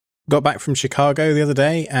got back from Chicago the other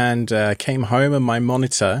day and came home, and my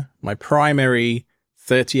monitor, my primary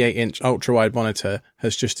 38-inch ultra-wide monitor,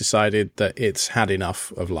 has just decided that it's had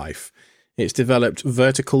enough of life. It's developed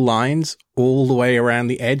vertical lines all the way around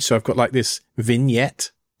the edge, so I've got like this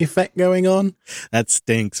vignette effect going on. That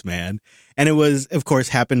stinks, man. And it was, of course,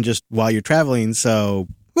 happened just while you're traveling, so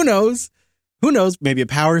who knows? Who knows? Maybe a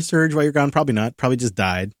power surge while you're gone? Probably not. Probably just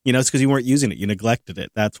died. You know, it's because you weren't using it. You neglected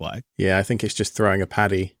it. That's why. Yeah, I think it's just throwing a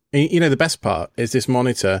paddy. You know, the best part is this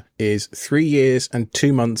monitor is 3 years and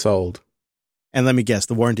 2 months old. And let me guess,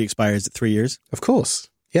 the warranty expires at 3 years? Of course.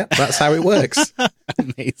 Yeah, that's how it works.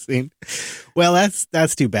 Amazing. Well,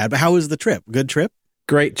 that's too bad. But how was the trip? Good trip?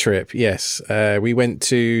 Great trip, yes. We went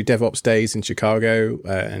to DevOps Days in Chicago,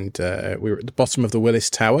 and we were at the bottom of the Willis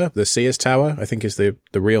Tower, the Sears Tower, I think is the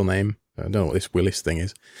real name. I don't know what this Willis thing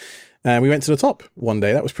is. We went to the top one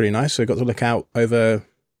day. That was pretty nice. So we got to look out over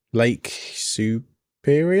Lake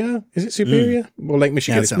Superior. Is it Superior? Or Lake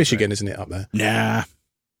Michigan? Yeah, it's Michigan, right. Isn't it, up there? Nah,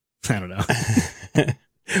 I don't know.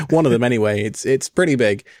 One of them anyway. It's pretty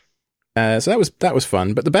big. So that was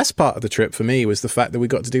fun. But the best part of the trip for me was the fact that we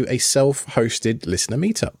got to do a self-hosted listener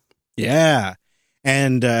meetup. Yeah.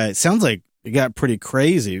 And it sounds like it got pretty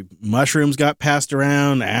crazy. Mushrooms got passed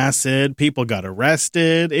around, acid, people got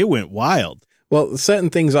arrested. It went wild. Well, certain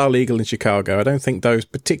things are legal in Chicago. I don't think those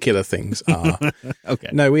particular things are. Okay.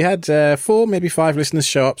 No, we had 4, maybe 5 listeners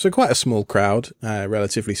show up, so quite a small crowd,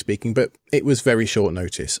 relatively speaking, but it was very short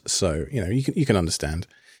notice. So, you know, you can understand.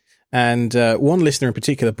 And one listener in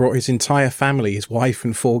particular brought his entire family, his wife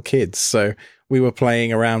and 4 kids. So we were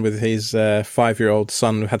playing around with his 5-year-old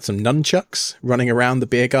son who had some nunchucks running around the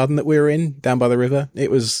beer garden that we were in down by the river. It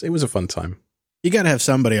was a fun time. You got to have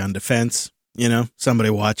somebody on defense, you know, somebody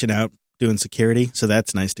watching out, doing security. So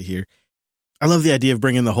that's nice to hear. I love the idea of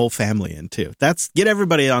bringing the whole family in too. Get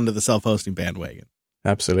everybody onto the self-hosting bandwagon.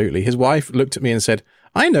 Absolutely. His wife looked at me and said,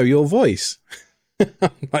 "I know your voice."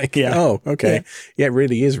 Like, yeah. Oh, okay. Yeah, it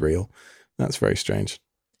really is real. That's very strange.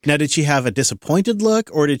 Now, did she have a disappointed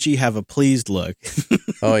look or did she have a pleased look?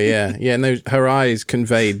 Oh, yeah. Yeah, no, her eyes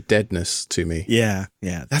conveyed deadness to me. Yeah.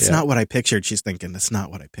 That's not what I pictured. She's thinking, that's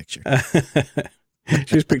not what I pictured.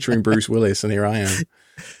 She was picturing Bruce Willis, and here I am.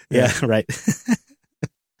 Yeah, right.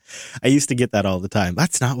 I used to get that all the time.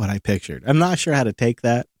 That's not what I pictured. I'm not sure how to take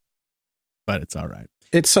that, but it's all right.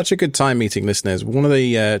 It's such a good time meeting listeners. One of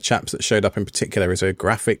the chaps that showed up in particular is a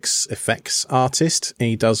graphics effects artist. And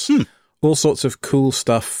he does all sorts of cool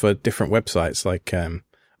stuff for different websites. Like,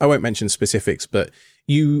 I won't mention specifics, but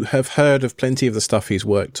you have heard of plenty of the stuff he's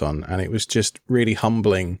worked on. And it was just really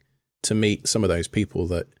humbling to meet some of those people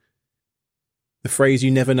that the phrase,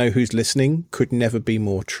 "you never know who's listening," could never be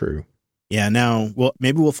more true. Yeah, now, well,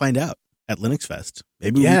 maybe we'll find out at Linux Fest.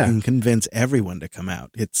 Maybe we can convince everyone to come out.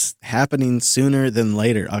 It's happening sooner than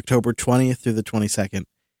later, October 20th through the 22nd,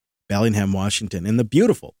 Bellingham, Washington, in the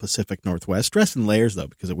beautiful Pacific Northwest. Dress in layers, though,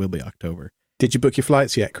 because it will be October. Did you book your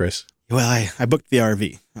flights yet, Chris? Well, I booked the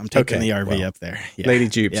RV. I'm taking the RV up there. Yeah. Lady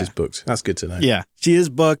Jubes is booked. That's good to know. Yeah, she is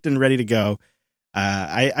booked and ready to go.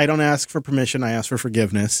 I don't ask for permission. I ask for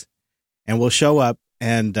forgiveness. And we'll show up,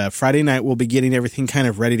 and Friday night we'll be getting everything kind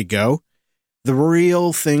of ready to go. The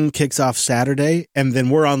real thing kicks off Saturday, and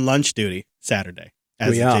then we're on lunch duty Saturday.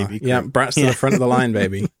 As we are. Yeah, brats to the front of the line,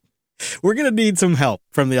 baby. We're going to need some help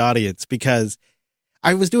from the audience, because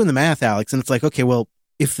I was doing the math, Alex, and it's like, okay, well,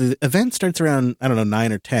 if the event starts around,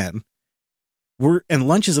 9 or 10, and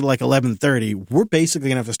lunch is at like 11:30, we're basically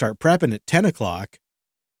going to have to start prepping at 10 o'clock.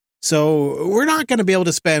 So we're not going to be able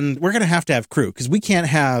to we're going to have crew, because we can't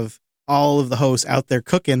have all of the hosts out there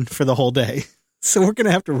cooking for the whole day. So we're going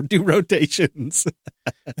to have to do rotations.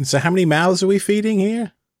 And so how many mouths are we feeding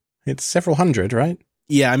here? It's several hundred, right?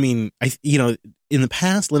 Yeah, I mean, in the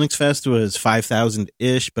past, Linux Fest was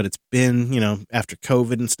 5,000-ish, but it's been, after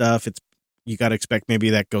COVID and stuff, you got to expect maybe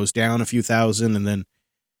that goes down a few thousand, and then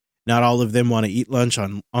not all of them want to eat lunch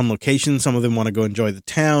on location. Some of them want to go enjoy the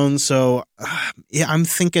town. So, I'm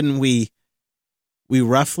thinking we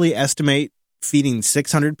roughly estimate feeding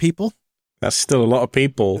 600 people. That's still a lot of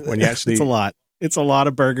people when you actually... It's a lot. It's a lot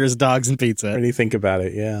of burgers, dogs, and pizza. When you think about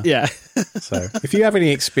it, yeah. Yeah. So if you have any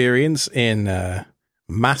experience in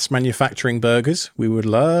mass manufacturing burgers, we would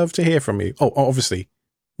love to hear from you. Oh, obviously,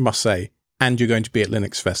 must say, and you're going to be at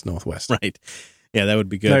Linux Fest Northwest. Right. Yeah, that would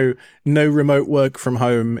be good. No remote work from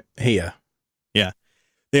home here. Yeah.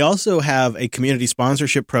 They also have a community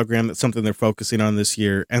sponsorship program. That's something they're focusing on this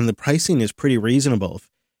year, and the pricing is pretty reasonable.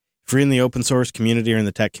 If you're in the open source community or in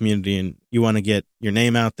the tech community and you want to get your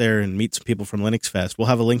name out there and meet some people from Linux Fest, we'll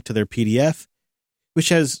have a link to their PDF, which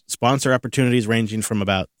has sponsor opportunities ranging from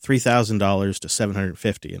about $3,000 to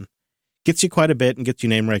 $750. And gets you quite a bit and gets you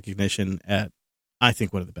name recognition at, I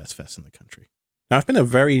think, one of the best fests in the country. Now, I've been a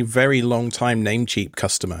very, very long time Namecheap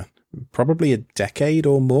customer, probably a decade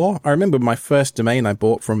or more. I remember my first domain I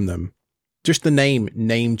bought from them. Just the name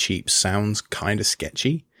Namecheap sounds kind of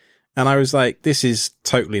sketchy. And I was like, this is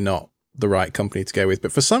totally not the right company to go with.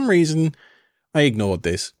 But for some reason, I ignored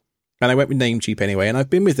this. And I went with Namecheap anyway. And I've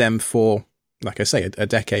been with them for, like I say, a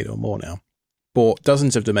decade or more now. Bought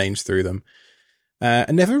dozens of domains through them.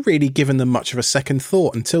 And never really given them much of a second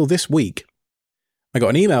thought until this week. I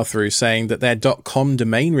got an email through saying that their .com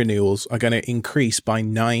domain renewals are going to increase by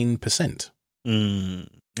 9%. And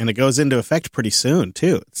it goes into effect pretty soon,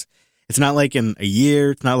 too. It's not like in a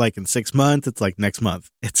year. It's not like in 6 months. It's like next month.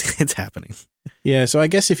 It's happening. Yeah, so I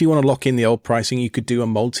guess if you want to lock in the old pricing, you could do a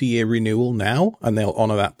multi-year renewal now, and they'll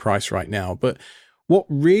honor that price right now. But what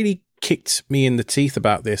really kicked me in the teeth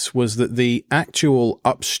about this was that the actual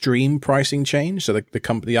upstream pricing change, so the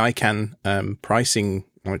company ICANN pricing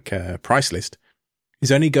price list,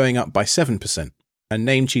 is only going up by 7%, and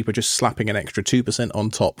Namecheap are just slapping an extra 2% on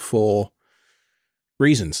top for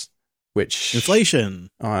reasons, which inflation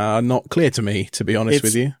are not clear to me, to be honest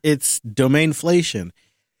with you. It's domainflation.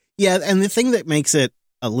 Yeah, and the thing that makes it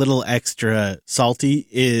a little extra salty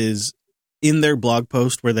is in their blog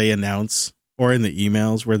post where they announce, or in the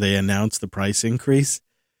emails where they announce the price increase,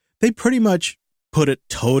 they pretty much put it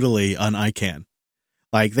totally on ICANN.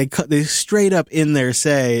 Like they straight up in there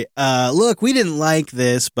say, look, we didn't like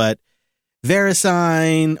this, but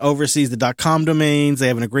VeriSign oversees the .com domains. They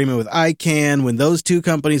have an agreement with ICANN. When those two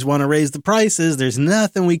companies want to raise the prices, there's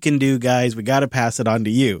nothing we can do, guys. We got to pass it on to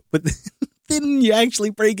you. But then you actually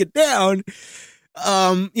break it down.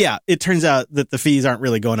 It turns out that the fees aren't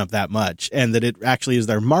really going up that much, and that it actually is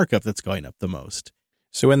their markup that's going up the most.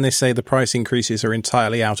 So when they say the price increases are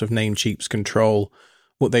entirely out of Namecheap's control,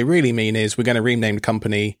 what they really mean is we're going to rename the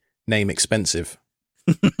company Name Expensive.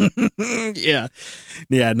 Yeah,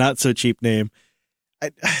 not so cheap name.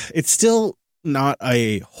 It's still not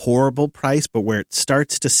a horrible price, but where it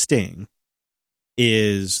starts to sting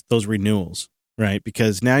is those renewals, right?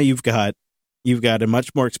 Because now you've got a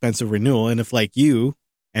much more expensive renewal, and if like you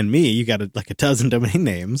and me, you got a dozen domain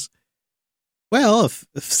names, well, if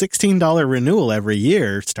 $16 renewal every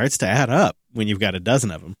year starts to add up when you've got a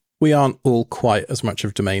dozen of them. We aren't all quite as much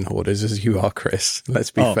of domain hoarders as you are, Chris.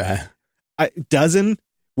 Let's be fair. Dozen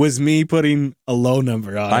was me putting a low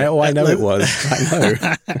number on it. I know it was.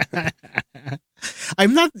 I know.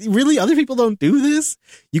 I'm not really. Other people don't do this.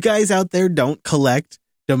 You guys out there don't collect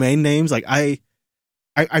domain names. Like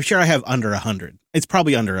I'm sure I have under 100. It's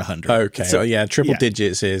probably under 100. Okay. So, triple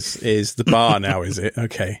digits is the bar now, is it?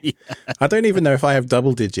 Okay. Yeah. I don't even know if I have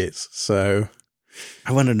double digits. So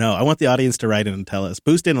I want to know. I want the audience to write in and tell us.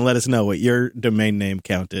 Boost in and let us know what your domain name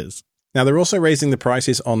count is. Now, they're also raising the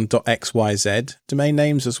prices on .xyz domain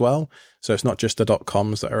names as well. So it's not just the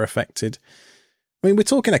 .coms that are affected. I mean, we're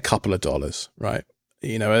talking a couple of dollars, right?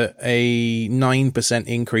 You know, a 9%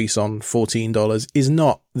 increase on $14 is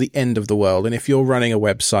not the end of the world. And if you're running a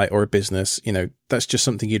website or a business, you know, that's just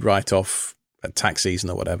something you'd write off at tax season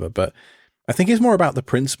or whatever. But I think it's more about the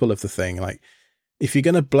principle of the thing. Like, if you're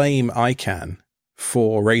going to blame ICANN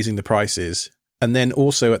for raising the prices, and then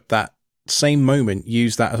also at that same moment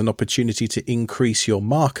use that as an opportunity to increase your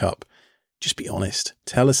markup, just be honest.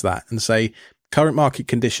 Tell us that and say, current market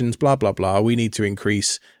conditions, blah, blah, blah. We need to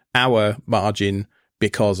increase our margin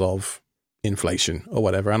because of inflation or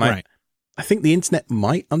whatever. And right. I think the internet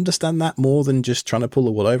might understand that more than just trying to pull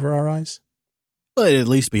the wool over our eyes. Well, it'd at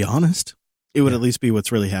least be honest. It would at least be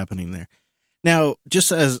what's really happening there. Now,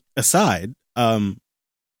 just as aside, I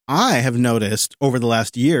have noticed over the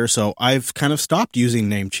last year or so, I've kind of stopped using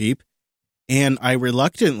Namecheap, and I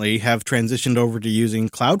reluctantly have transitioned over to using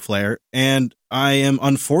Cloudflare, and I am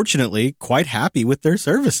unfortunately quite happy with their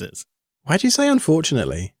services. Why'd you say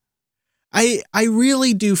unfortunately? I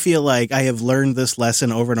really do feel like I have learned this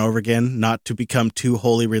lesson over and over again, not to become too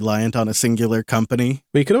wholly reliant on a singular company.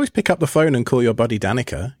 Well, you could always pick up the phone and call your buddy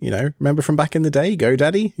Danica, you know, remember from back in the day,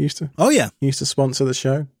 GoDaddy used to sponsor the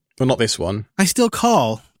show. Well, not this one. I still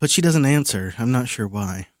call, but she doesn't answer. I'm not sure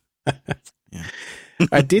why. Yeah.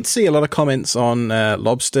 I did see a lot of comments on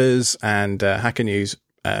Lobsters and Hacker News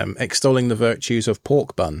extolling the virtues of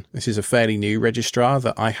Porkbun. This is a fairly new registrar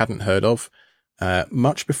that I hadn't heard of.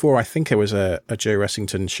 Much before, I think there was a Joe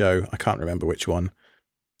Ressington show, I can't remember which one,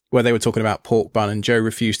 where they were talking about Porkbun, and Joe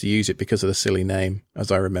refused to use it because of the silly name,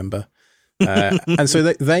 as I remember. And so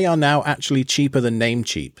they are now actually cheaper than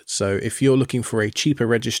Namecheap. So if you're looking for a cheaper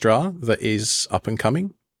registrar that is up and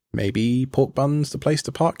coming, maybe Porkbun's the place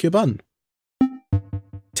to park your bun.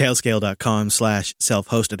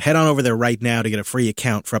 Tailscale.com/self-hosted. Head on over there right now to get a free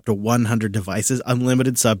account for up to 100 devices,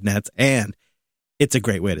 unlimited subnets, and it's a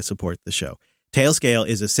great way to support the show. Tailscale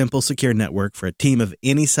is a simple, secure network for a team of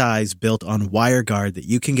any size built on WireGuard that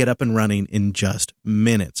you can get up and running in just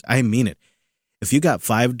minutes. I mean it. If you got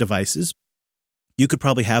 5 devices, you could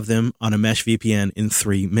probably have them on a mesh VPN in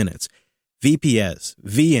 3 minutes. VPS,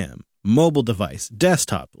 VM, mobile device,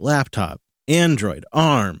 desktop, laptop, Android,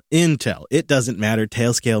 ARM, Intel, it doesn't matter.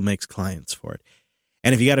 Tailscale makes clients for it.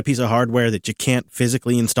 And if you got a piece of hardware that you can't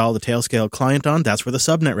physically install the Tailscale client on, that's where the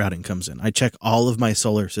subnet routing comes in. I check all of my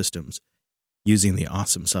solar systems using the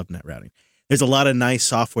awesome subnet routing. There's a lot of nice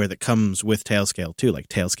software that comes with Tailscale too, like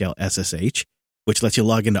Tailscale SSH, which lets you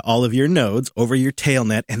log into all of your nodes over your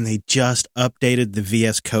Tailnet, and they just updated the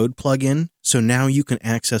VS Code plugin, so now you can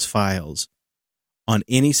access files on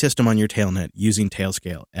any system on your Tailnet using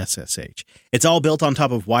Tailscale SSH. It's all built on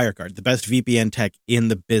top of WireGuard, the best VPN tech in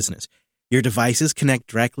the business. Your devices connect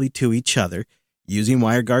directly to each other using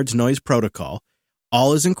WireGuard's noise protocol.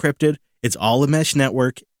 All is encrypted. It's all a mesh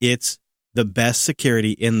network. It's the best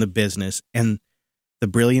security in the business. And the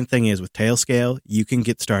brilliant thing is with Tailscale, you can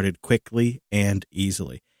get started quickly and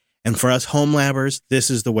easily. And for us home labbers, this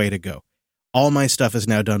is the way to go. All my stuff is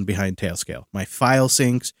now done behind Tailscale. My file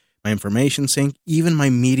syncs, my information sync, even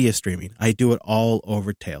my media streaming. I do it all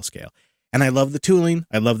over Tailscale. And I love the tooling.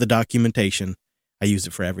 I love the documentation. I use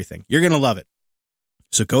it for everything. You're going to love it.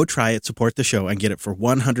 So go try it, support the show, and get it for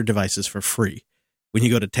 100 devices for free when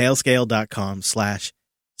you go to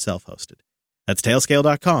tailscale.com/self-hosted. That's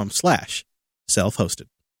tailscale.com/self-hosted.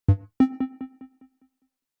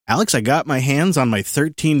 Alex, I got my hands on my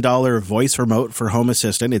 $13 voice remote for Home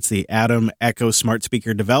Assistant. It's the Atom Echo Smart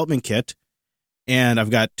Speaker Development Kit, and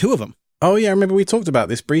I've got 2 of them. Oh, yeah, I remember we talked about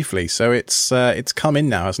this briefly. So it's come in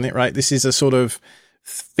now, hasn't it, right? This is a sort of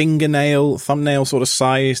thumbnail sort of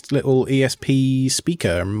sized little ESP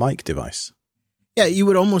speaker mic device. Yeah, you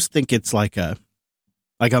would almost think it's like a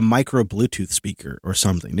micro Bluetooth speaker or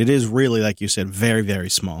something. It is really, like you said, very, very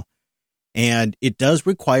small. And it does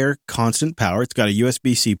require constant power. It's got a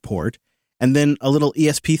USB-C port and then a little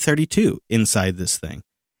ESP32 inside this thing.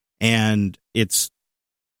 And it's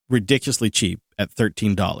ridiculously cheap at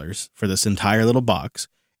 $13 for this entire little box.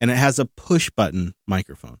 And it has a push button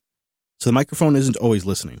microphone. So the microphone isn't always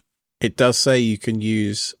listening. It does say you can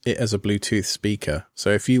use it as a Bluetooth speaker.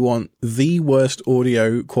 So if you want the worst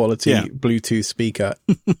audio quality Bluetooth speaker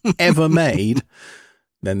ever made,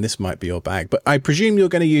 then this might be your bag. But I presume you're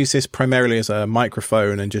going to use this primarily as a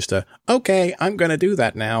microphone and just okay, I'm going to do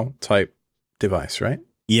that now type device, right?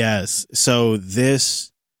 Yes. So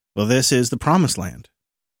this is the promised land.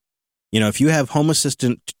 You know, if you have Home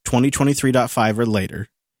Assistant 2023.5 or later,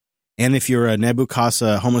 and if you're a Nebu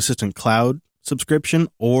Casa Home Assistant Cloud subscription,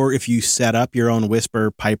 or if you set up your own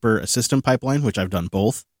Whisper Piper Assistant pipeline, which I've done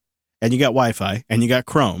both, and you got Wi-Fi and you got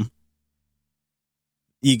Chrome,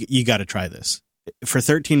 you got to try this. For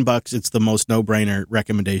 $13, it's the most no-brainer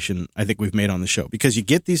recommendation I think we've made on the show, because you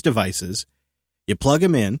get these devices, you plug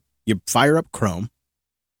them in, you fire up Chrome,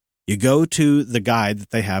 you go to the guide that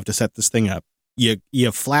they have to set this thing up,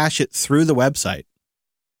 you flash it through the website,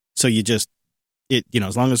 so as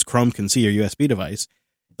long as Chrome can see your USB device,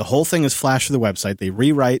 the whole thing is flashed to the website. They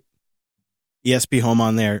rewrite ESP Home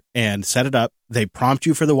on there and set it up. They prompt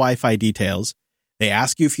you for the Wi-Fi details. They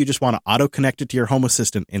ask you if you just want to auto-connect it to your Home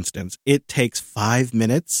Assistant instance. It takes 5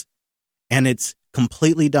 minutes, and it's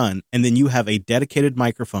completely done. And then you have a dedicated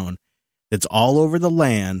microphone that's all over the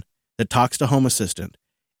LAN that talks to Home Assistant.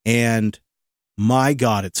 And my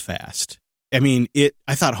God, it's fast. I mean,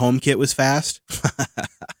 I thought HomeKit was fast.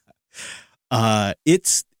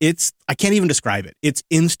 It's I can't even describe it. It's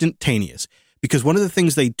instantaneous, because one of the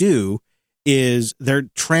things they do is they're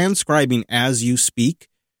transcribing as you speak.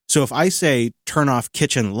 So if I say turn off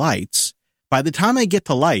kitchen lights, by the time I get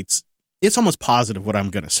to lights, it's almost positive what I'm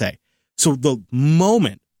going to say. So the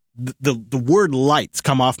moment the word lights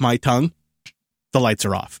come off my tongue, the lights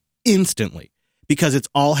are off instantly, because it's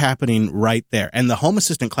all happening right there. And the Home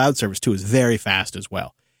Assistant cloud service too is very fast as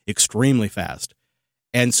well, extremely fast.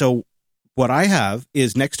 And so what I have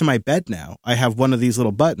is next to my bed now, I have one of these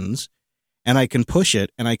little buttons, and I can push it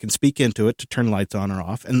and I can speak into it to turn lights on or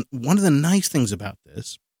off. And one of the nice things about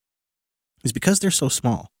this is because they're so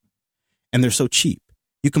small and they're so cheap,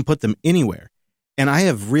 you can put them anywhere. And I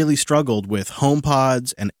have really struggled with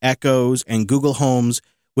HomePods and Echoes and Google Homes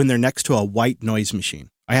when they're next to a white noise machine.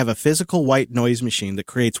 I have a physical white noise machine that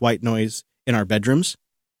creates white noise in our bedrooms,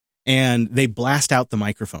 and they blast out the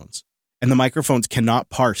microphones, and the microphones cannot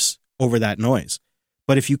parse over that noise.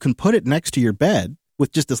 But if you can put it next to your bed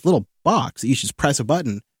with just this little box, you just press a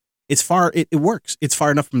button, It's far, it works. It's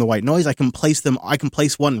far enough from the white noise. I can place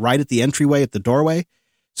one right at the entryway at the doorway.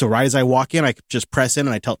 So right as I walk in, I just press in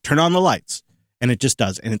and I turn on the lights, and it just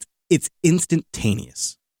does. And it's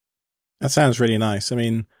instantaneous. That sounds really nice. I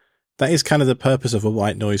mean, that is kind of the purpose of a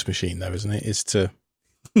white noise machine, though, isn't it? Is to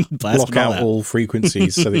block out all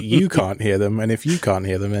frequencies so that you can't hear them. And if you can't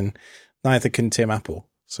hear them, then neither can Tim Apple.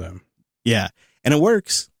 So, yeah. And it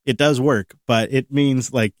works. It does work, but it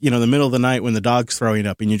means, like, you know, the middle of the night when the dog's throwing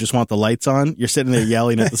up and you just want the lights on, you're sitting there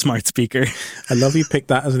yelling at the smart speaker. I love you picked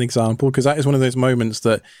that as an example, because that is one of those moments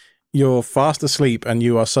that you're fast asleep and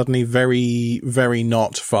you are suddenly very, very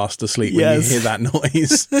not fast asleep when you hear that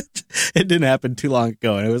noise. It didn't happen too long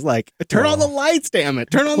ago, and it was like, turn on the lights, damn it.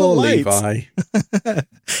 Turn on the lights. Levi. I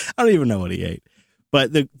don't even know what he ate.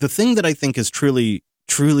 But the thing that I think is truly,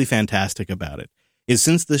 truly fantastic about it is,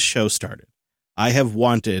 since this show started, I have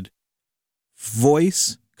wanted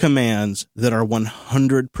voice commands that are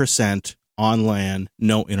 100% on LAN,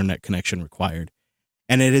 no internet connection required.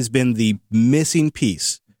 And it has been the missing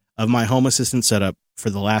piece of my Home Assistant setup for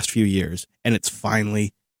the last few years. And it's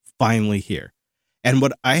finally here. And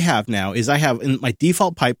what I have now is in my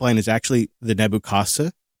default pipeline is actually the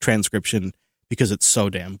Nebuchadnezzar transcription, because it's so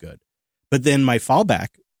damn good. But then my fallback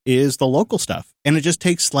is the local stuff. And it just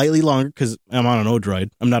takes slightly longer because I'm on an Odroid.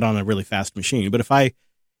 I'm not on a really fast machine. But if I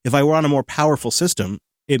were on a more powerful system,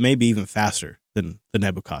 it may be even faster than the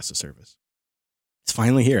Nebuchadnezzar service. It's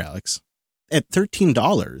finally here, Alex. At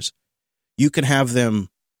 $13, you can have them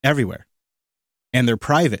everywhere. And they're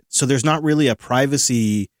private. So there's not really a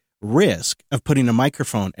privacy risk of putting a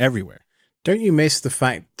microphone everywhere. Don't you miss the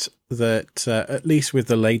fact that, at least with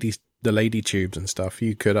the lady tubes and stuff,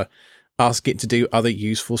 you could ask it to do other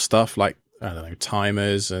useful stuff like, I don't know,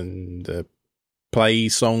 timers and play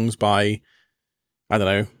songs by, I don't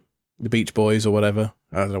know, the Beach Boys or whatever.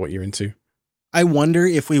 I don't know what you're into. I wonder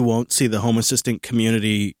if we won't see the Home Assistant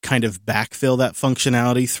community kind of backfill that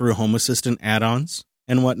functionality through Home Assistant add-ons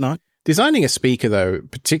and whatnot. Designing a speaker, though,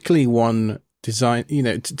 particularly one design, you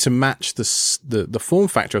know, to match the form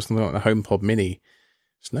factor of something like the HomePod Mini,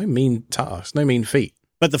 it's no mean task, no mean feat.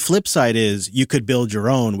 But the flip side is you could build your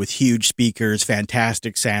own with huge speakers,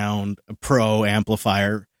 fantastic sound, a pro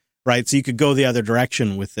amplifier, right? So you could go the other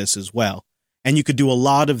direction with this as well. And you could do a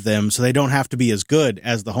lot of them so they don't have to be as good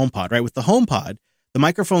as the HomePod, right? With the HomePod, the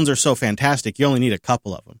microphones are so fantastic, you only need a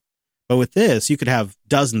couple of them. But with this, you could have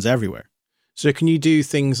dozens everywhere. So can you do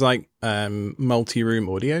things like multi-room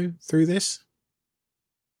audio through this?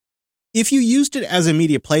 If you used it as a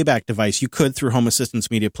media playback device, you could through Home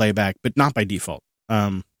Assistant's media playback, but not by default.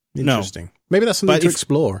 Interesting. No. Maybe that's something to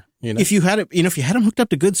explore. You know? If you had it, if you had them hooked up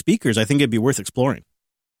to good speakers, I think it'd be worth exploring.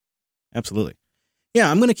 Absolutely. Yeah,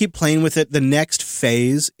 I'm going to keep playing with it. The next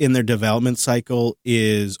phase in their development cycle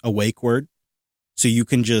is a wake word. So you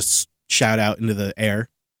can just shout out into the air,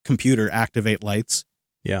 computer activate lights.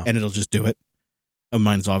 Yeah. And it'll just do it.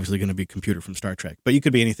 Mine's obviously going to be computer from Star Trek, but you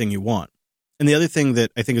could be anything you want. And the other thing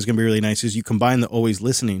that I think is going to be really nice is you combine the always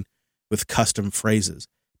listening with custom phrases,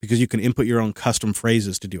 because you can input your own custom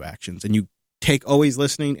phrases to do actions. And you take always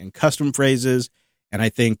listening and custom phrases, and I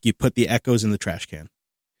think you put the echoes in the trash can.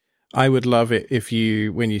 I would love it if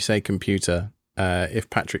you, when you say computer, if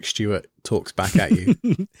Patrick Stewart talks back at you.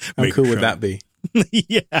 How cool would that be?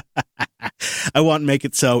 Yeah. I want to make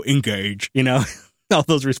it so engage, you know, all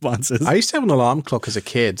those responses. I used to have an alarm clock as a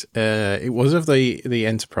kid. It was of the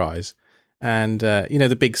Enterprise, and you know,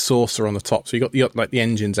 the big saucer on the top. So you got like the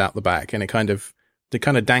engines out the back, and they kind of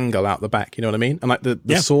dangle out the back. You know what I mean? And like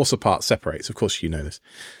the saucer part separates. Of course, you know this.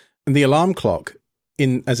 And the alarm clock,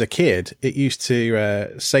 as a kid, it used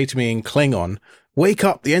to say to me in Klingon, "Wake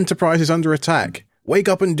up! The Enterprise is under attack. Wake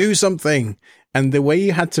up and do something." And the way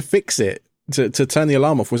you had to fix it to turn the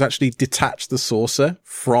alarm off was actually detach the saucer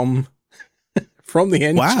from the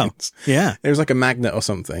engines. Wow. Yeah. It was like a magnet or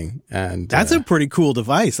something. And that's a pretty cool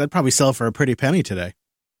device. That'd probably sell for a pretty penny today.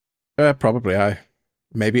 Probably.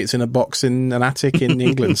 Maybe it's in a box in an attic in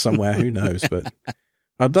England somewhere. Who knows? But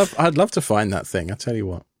I'd love to find that thing. I tell you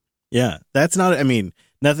what. Yeah. That's not, I mean,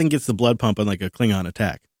 nothing gets the blood pumping like a Klingon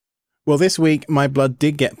attack. Well, this week, my blood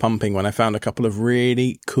did get pumping when I found a couple of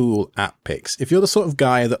really cool app picks. If you're the sort of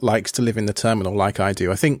guy that likes to live in the terminal like I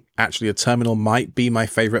do, I think actually a terminal might be my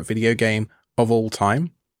favorite video game of all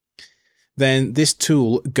time, then this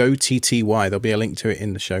tool, GoTTY, there'll be a link to it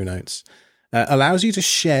in the show notes, allows you to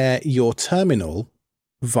share your terminal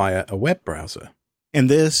via a web browser. And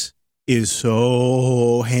this is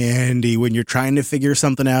so handy when you're trying to figure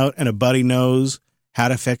something out and a buddy knows how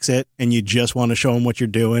to fix it and you just want to show them what you're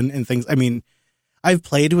doing and things. I mean, I've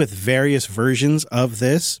played with various versions of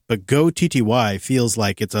this, but GoTTY feels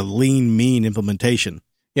like it's a lean, mean implementation.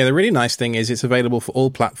 Yeah, the really nice thing is it's available for all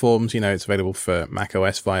platforms. It's available for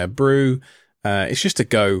macOS via Brew. It's just a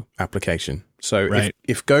Go application. So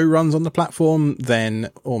if Go runs on the platform, then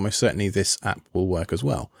almost certainly this app will work as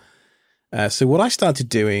well. So what I started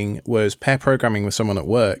doing was pair programming with someone at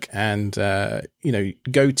work and, Go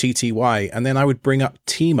TTY, and then I would bring up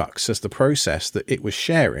Tmux as the process that it was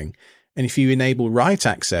sharing. And if you enable write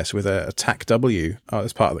access with a TACW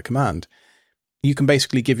as part of the command, you can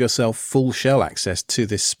basically give yourself full shell access to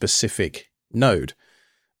this specific node.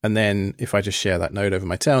 And then if I just share that node over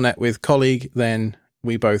my telnet with colleague, then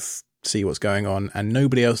we both see what's going on and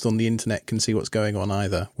nobody else on the internet can see what's going on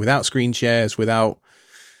either, without screen shares, without,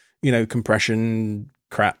 compression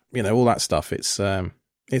crap, all that stuff. It's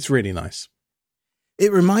really nice.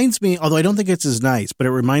 It reminds me, although I don't think it's as nice, but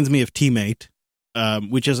it reminds me of Teammate,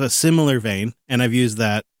 which is a similar vein. And I've used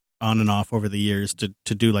that on and off over the years to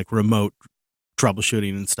do like remote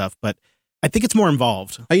troubleshooting and stuff, but I think it's more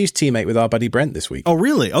involved. I used Teammate with our buddy Brent this week. Oh,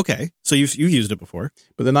 really? Okay. So you used it before.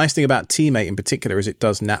 But the nice thing about Teammate in particular is it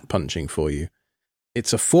does NAT punching for you.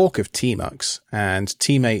 It's a fork of Tmux, and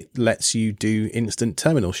Teammate lets you do instant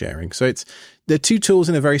terminal sharing. So they're two tools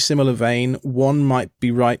in a very similar vein. One might be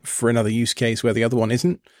right for another use case where the other one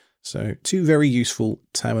isn't. So two very useful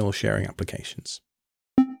terminal sharing applications.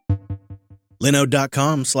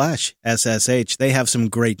 Linode.com/SSH. They have some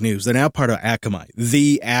great news. They're now part of Akamai,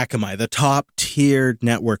 the top tiered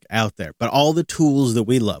network out there. But all the tools that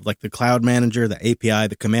we love, like the Cloud Manager, the API,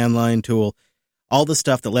 the command line tool, all the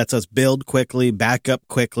stuff that lets us build quickly, back up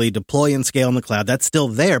quickly, deploy and scale in the cloud, that's still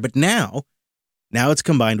there. But now it's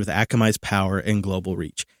combined with Akamai's power and global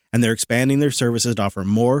reach. And they're expanding their services to offer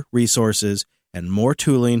more resources and more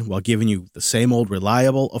tooling while giving you the same old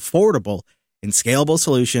reliable, affordable, and scalable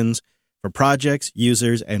solutions for projects,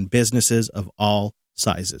 users, and businesses of all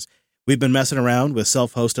sizes. We've been messing around with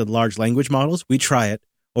self-hosted large language models. We try it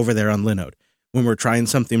over there on Linode. When we're trying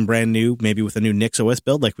something brand new, maybe with a new NixOS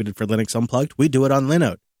build like we did for Linux Unplugged, we do it on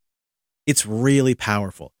Linode. It's really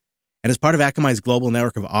powerful. And as part of Akamai's global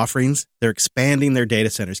network of offerings, they're expanding their data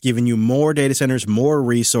centers, giving you more data centers, more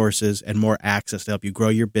resources, and more access to help you grow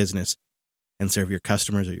your business and serve your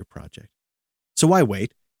customers or your project. So why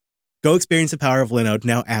wait? Go experience the power of Linode,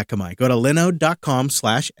 now Akamai. Go to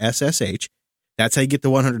linode.com/SSH. That's how you get the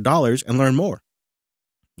 $100 and learn more.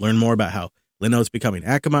 Learn more about how Linode's becoming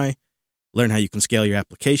Akamai. Learn how you can scale your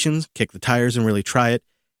applications, kick the tires and really try it,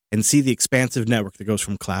 and see the expansive network that goes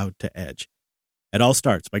from cloud to edge. It all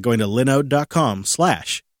starts by going to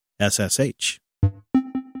linode.com/SSH.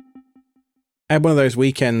 I had one of those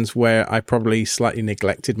weekends where I probably slightly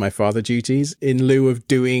neglected my father duties in lieu of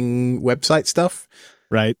doing website stuff.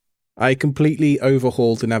 Right. I completely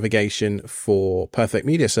overhauled the navigation for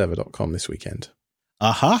perfectmediaserver.com this weekend.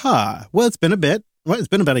 Aha. Well, it's been a bit. It's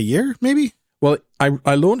been about a year, maybe? Well,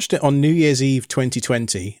 I launched it on New Year's Eve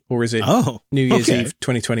 2020, or is it New Year's Eve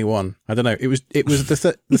 2021? I don't know. It was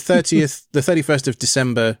the 31st of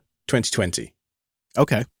December 2020.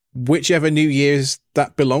 Okay. Whichever New Year's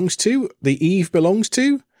that belongs to, the Eve belongs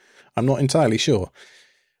to, I'm not entirely sure.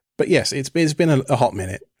 But yes, it's been a hot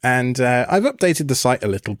minute, and I've updated the site a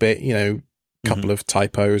little bit, couple of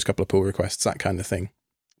typos, couple of pull requests, that kind of thing.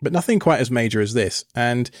 But nothing quite as major as this.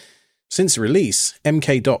 And since release,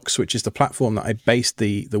 MKDocs, which is the platform that I based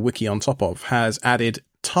the wiki on top of, has added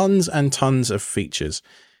tons and tons of features.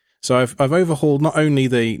 So I've overhauled not only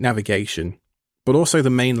the navigation, but also the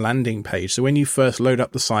main landing page. So when you first load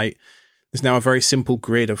up the site, there's now a very simple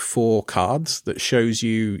grid of 4 cards that shows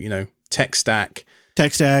you, tech stack,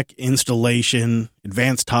 installation,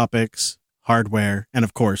 advanced topics, hardware, and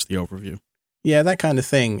of course the overview. Yeah, that kind of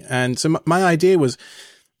thing. And so my idea was,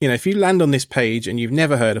 if you land on this page and you've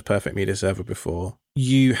never heard of Perfect Media Server before,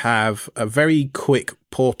 you have a very quick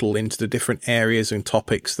portal into the different areas and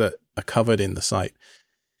topics that are covered in the site.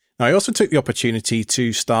 Now, I also took the opportunity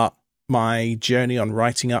to start my journey on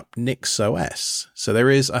writing up NixOS. So there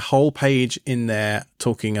is a whole page in there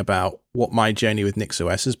talking about what my journey with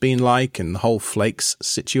NixOS has been like and the whole Flakes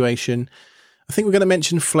situation. I think we're going to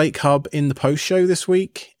mention Flake Hub in the post show this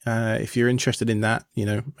week. If you're interested in that,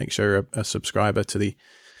 make sure you're a subscriber to the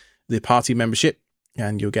party membership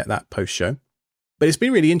and you'll get that post show. But it's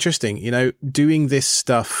been really interesting, doing this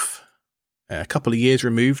stuff a couple of years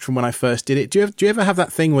removed from when I first did it. Do you ever have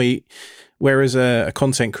that thing where as a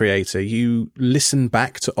content creator, you listen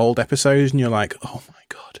back to old episodes and you're like, oh my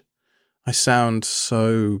God, I sound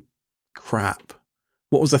so crap.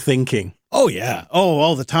 What was I thinking? Oh, yeah. Oh,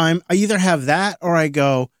 all the time. I either have that or I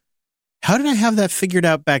go, how did I have that figured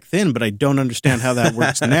out back then, but I don't understand how that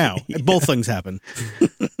works now? Yeah. Both things happen.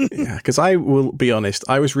 Yeah, because I will be honest,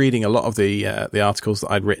 I was reading a lot of the articles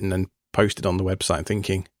that I'd written and posted on the website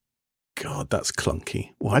thinking, God, that's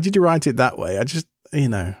clunky. Why did you write it that way? I just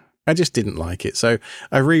didn't like it. So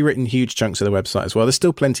I've rewritten huge chunks of the website as well. There's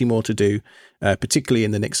still plenty more to do, particularly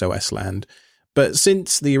in the NixOS land. But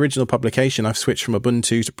since the original publication, I've switched from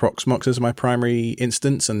Ubuntu to Proxmox as my primary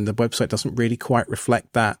instance, and the website doesn't really quite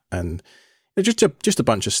reflect that. And just a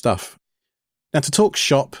bunch of stuff. Now, to talk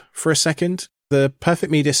shop for a second, the Perfect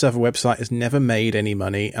Media Server website has never made any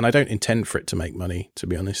money, and I don't intend for it to make money, to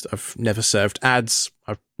be honest. I've never served ads.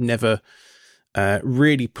 I've never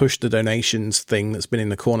really pushed the donations thing that's been in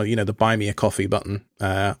the corner, the buy me a coffee button.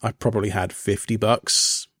 I probably had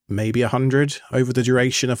 $50, maybe 100 over the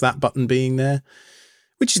duration of that button being there,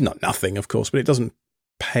 which is not nothing, of course, but it doesn't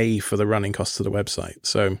pay for the running costs of the website.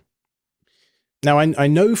 So now I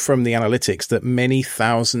know from the analytics that many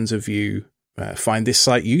thousands of you find this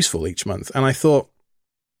site useful each month. And I thought,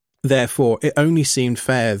 therefore, it only seemed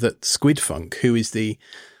fair that SquidFunk, who is the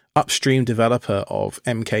upstream developer of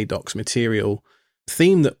MKDocs material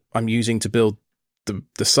theme that I'm using to build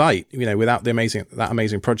the site, without that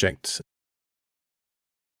amazing project,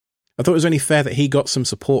 I thought it was only fair that he got some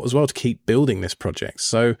support as well to keep building this project.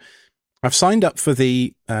 So I've signed up for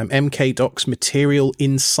the MKDocs Material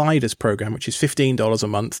Insiders program, which is $15 a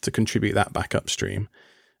month to contribute that back upstream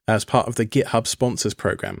as part of the GitHub Sponsors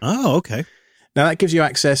program. Oh, okay. Now, that gives you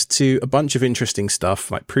access to a bunch of interesting stuff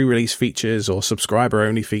like pre-release features or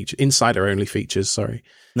subscriber-only features, insider-only features, sorry.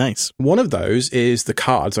 Nice. One of those is the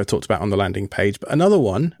cards I talked about on the landing page, but another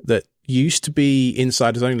one that used to be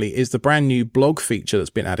insiders only is the brand new blog feature that's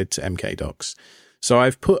been added to MKDocs. So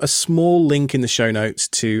I've put a small link in the show notes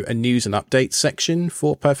to a news and updates section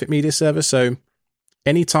for Perfect Media Server. So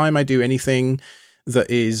anytime I do anything that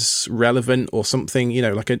is relevant or something,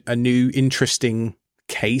 like a new interesting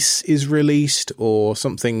case is released or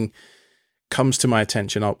something comes to my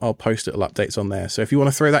attention, I'll post little updates on there. So if you want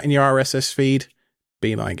to throw that in your RSS feed,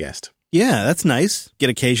 be my guest. Yeah, that's nice. Get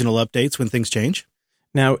occasional updates when things change.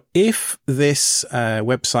 Now, if this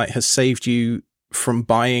website has saved you from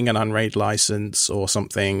buying an Unraid license or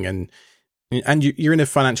something, and you're in a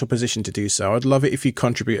financial position to do so, I'd love it if you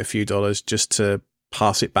contribute a few dollars just to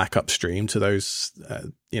pass it back upstream to those,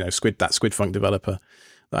 that SquidFunk developer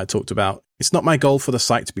that I talked about. It's not my goal for the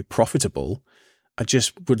site to be profitable. I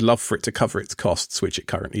just would love for it to cover its costs, which it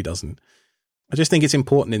currently doesn't. I just think it's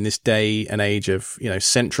important in this day and age of,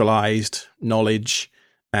 centralized knowledge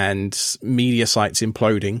and media sites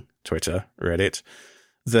imploding, Twitter, Reddit,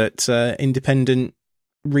 that independent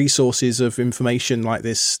resources of information like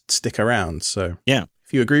this stick around. So yeah,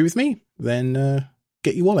 if you agree with me, then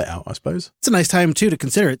get your wallet out, I suppose. It's a nice time, too, to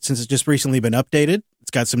consider it since it's just recently been updated. It's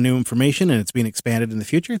got some new information and it's being expanded in the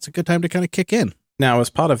future. It's a good time to kind of kick in. Now, as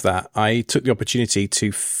part of that, I took the opportunity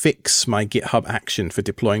to fix my GitHub action for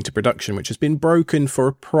deploying to production, which has been broken for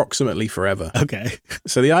approximately forever. Okay.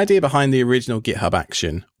 So the idea behind the original GitHub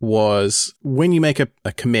action was when you make a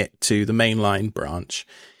commit to the mainline branch,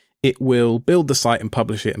 it will build the site and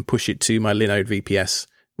publish it and push it to my Linode VPS,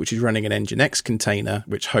 which is running an Nginx container,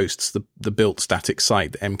 which hosts the built static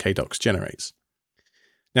site that MKDocs generates.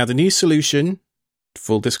 Now, the new solution,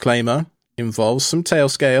 full disclaimer, involves some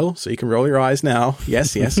Tailscale, so you can roll your eyes now.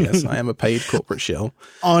 Yes, I am a paid corporate shill.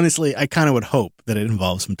 Honestly, I kind of would hope that it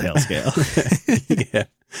involves some Tailscale. Yeah.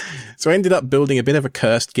 So I ended up building a bit of a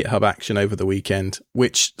cursed GitHub action over the weekend,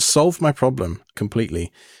 which solved my problem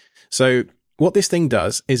completely. So what this thing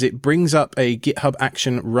does is it brings up a GitHub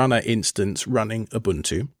Action runner instance running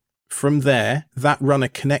Ubuntu. From there, that runner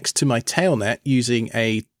connects to my tailnet using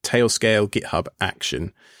a Tailscale GitHub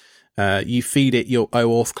action. You feed it your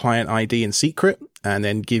OAuth client ID and secret, and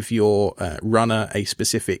then give your runner a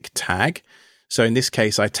specific tag. So in this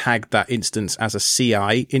case, I tagged that instance as a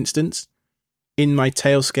CI instance. In my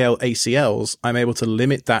Tailscale ACLs, I'm able to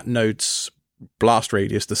limit that node's blast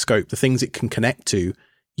radius, the scope, the things it can connect to,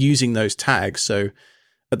 using those tags. So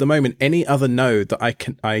at the moment, any other node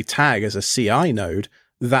that I tag as a CI node,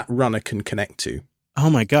 that runner can connect to. Oh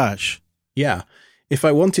my gosh. Yeah. If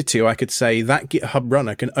I wanted to, I could say that GitHub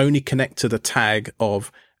runner can only connect to the tag of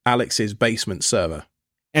Alex's basement server.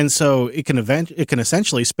 And so it can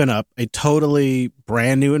essentially spin up a totally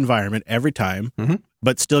brand new environment every time,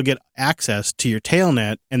 but still get access to your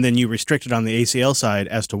tailnet, and then you restrict it on the ACL side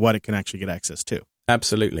as to what it can actually get access to.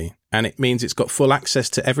 Absolutely. And it means it's got full access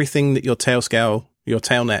to everything that your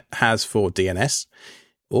tailnet has for DNS.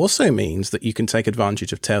 Also means that you can take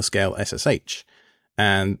advantage of Tailscale SSH.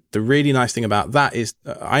 And the really nice thing about that is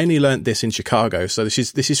I only learned this in Chicago, so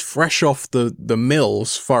this is fresh off the mill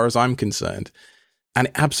as far as I'm concerned. And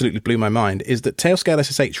it absolutely blew my mind, is that Tailscale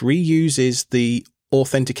SSH reuses the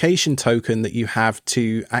authentication token that you have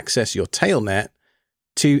to access your tailnet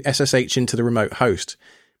to SSH into the remote host.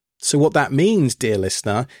 So what that means, dear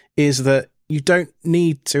listener, is that you don't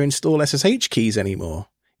need to install SSH keys anymore.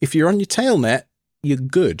 If you're on your tailnet, you're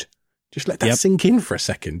good. Just let that sink in for a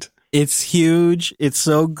second. It's huge. It's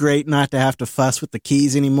so great not to have to fuss with the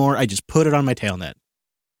keys anymore. I just put it on my tailnet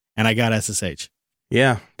and I got SSH.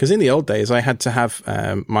 Yeah, because in the old days, I had to have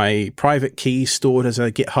my private key stored as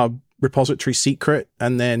a GitHub repository secret,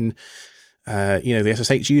 and then the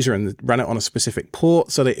SSH user and run it on a specific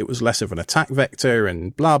port so that it was less of an attack vector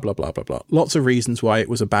and blah, blah, blah, blah, blah. Lots of reasons why it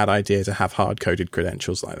was a bad idea to have hard-coded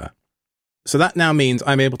credentials like that. So that now means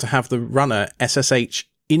I'm able to have the runner SSH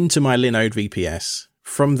into my Linode VPS.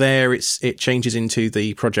 From there, it changes into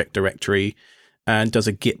the project directory and does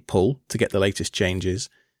a git pull to get the latest changes.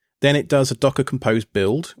 Then it does a Docker Compose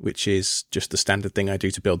build, which is just the standard thing I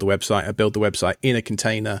do to build the website. I build the website in a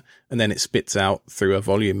container, and then it spits out through a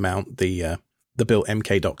volume mount the built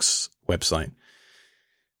MKDocs website.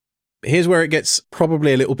 Here's where it gets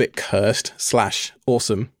probably a little bit cursed /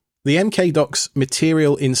 awesome. The MKDocs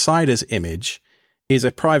Material Insiders image is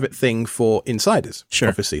a private thing for insiders,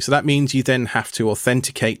 obviously. So that means you then have to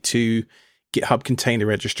authenticate to GitHub Container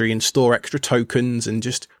Registry and store extra tokens and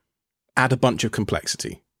just add a bunch of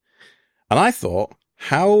complexity. And I thought,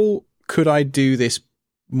 how could I do this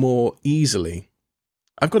more easily?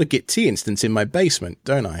 I've got a Git T instance in my basement,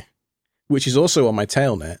 don't I? Which is also on my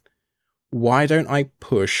tailnet. Why don't I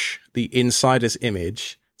push the insider's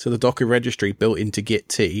image to the Docker registry built into Git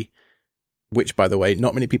T, which, by the way,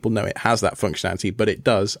 not many people know it has that functionality, but it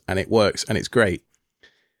does, and it works, and it's great.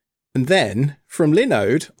 And then, from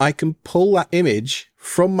Linode, I can pull that image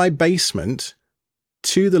from my basement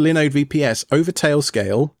to the Linode VPS over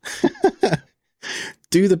Tailscale,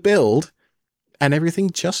 do the build, and everything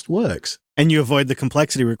just works. And you avoid the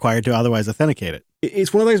complexity required to otherwise authenticate it.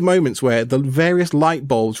 It's one of those moments where the various light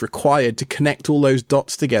bulbs required to connect all those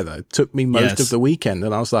dots together took me most of the weekend.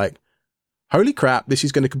 And I was like, holy crap, this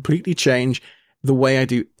is going to completely change the way I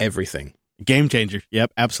do everything. Game changer.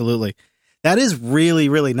 Yep, absolutely. That is really,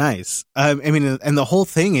 really nice. I mean, and the whole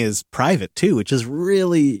thing is private too, which is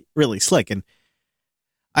really, really slick. And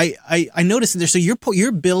I noticed there. So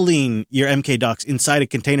you're building your MKDocs inside a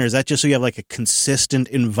container. Is that just so you have like a consistent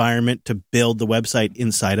environment to build the website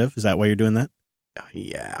inside of? Is that why you're doing that?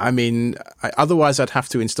 Yeah, I mean, otherwise I'd have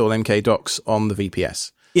to install MKDocs on the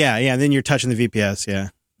VPS. Yeah, and then you're touching the VPS, yeah.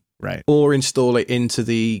 Right. Or install it into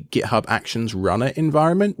the GitHub Actions runner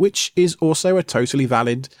environment, which is also a totally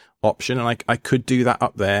valid option. And I could do that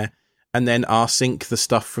up there and then rsync the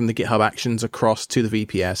stuff from the GitHub Actions across to the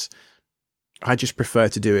VPS. I just prefer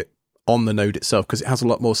to do it on the node itself because it has a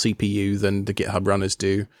lot more CPU than the GitHub runners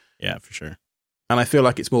do. Yeah, for sure. And I feel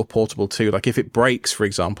like it's more portable too. Like if it breaks, for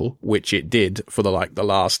example, which it did for the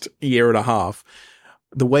last year and a half,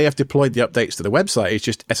 the way I've deployed the updates to the website is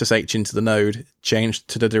just SSH into the node, change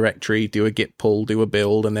to the directory, do a git pull, do a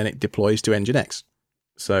build, and then it deploys to Nginx.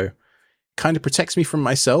 So it kind of protects me from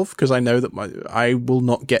myself because I know that I will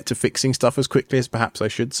not get to fixing stuff as quickly as perhaps I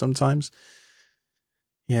should sometimes.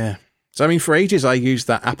 Yeah. So, I mean, for ages, I used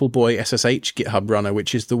that Appleboy SSH GitHub runner,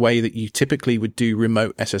 which is the way that you typically would do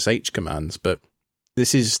remote SSH commands. But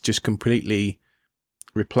this is just completely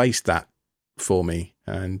replaced that for me.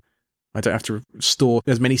 And I don't have to store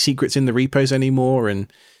as many secrets in the repos anymore.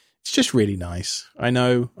 And it's just really nice. I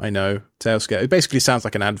know. Tailscale. It basically sounds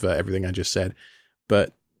like an advert, everything I just said.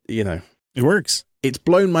 But, it works. It's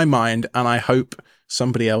blown my mind. And I hope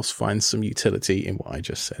somebody else finds some utility in what I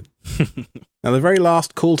just said. Now, the very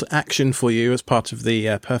last call to action for you as part of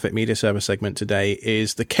the Perfect Media Server segment today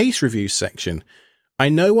is the case reviews section. I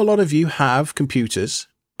know a lot of you have computers,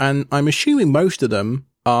 and I'm assuming most of them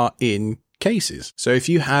are in cases. So if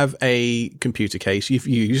you have a computer case you've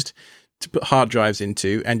used to put hard drives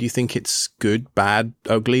into and you think it's good, bad,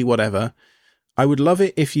 ugly, whatever, I would love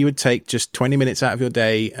it if you would take just 20 minutes out of your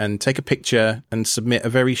day and take a picture and submit a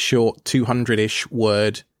very short 200-ish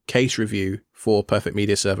word case review for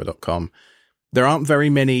perfectmediaserver.com. There aren't very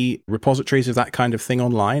many repositories of that kind of thing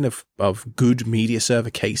online of good media server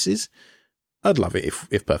cases. I'd love it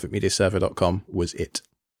if perfectmediaserver.com was it.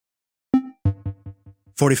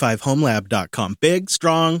 45homelab.com. Big,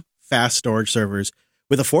 strong, fast storage servers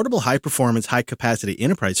with affordable, high-performance, high-capacity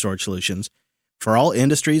enterprise storage solutions for all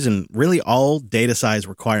industries and really all data size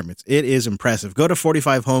requirements. It is impressive. Go to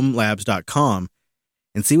 45homelabs.com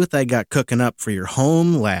and see what they got cooking up for your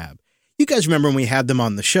home lab. You guys remember when we had them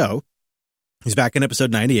on the show? He's back in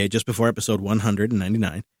episode 98, just before episode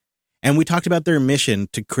 199. And we talked about their mission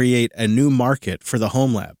to create a new market for the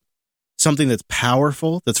home lab. Something that's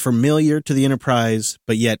powerful, that's familiar to the enterprise,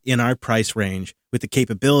 but yet in our price range with the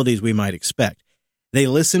capabilities we might expect. They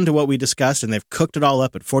listened to what we discussed, and they've cooked it all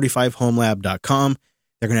up at 45homelab.com.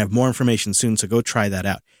 They're going to have more information soon, so go try that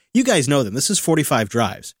out. You guys know them. This is 45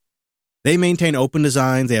 Drives. They maintain open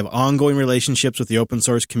designs. They have ongoing relationships with the open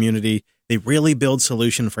source community. They really build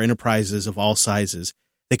solutions for enterprises of all sizes.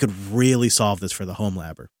 They could really solve this for the home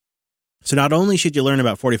labber. So not only should you learn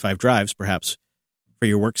about 45 Drives, perhaps for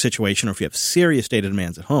your work situation or if you have serious data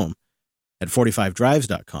demands at home, at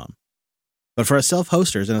 45drives.com, but for us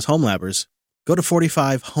self-hosters and us home labbers, go to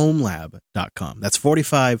 45homelab.com. That's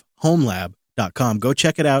 45homelab.com. Go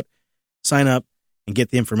check it out, sign up, and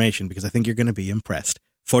get the information because I think you're going to be impressed.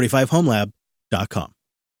 45homelab.com.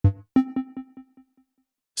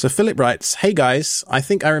 So Philip writes, "Hey guys, I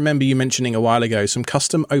think I remember you mentioning a while ago some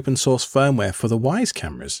custom open source firmware for the Wyze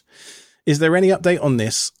cameras. Is there any update on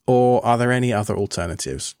this, or are there any other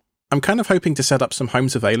alternatives? I'm kind of hoping to set up some home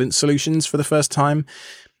surveillance solutions for the first time,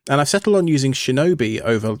 and I've settled on using Shinobi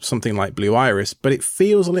over something like Blue Iris, but it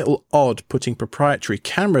feels a little odd putting proprietary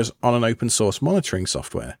cameras on an open source monitoring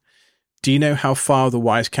software. Do you know how far the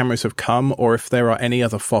Wyze cameras have come, or if there are any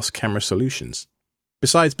other FOSS camera solutions?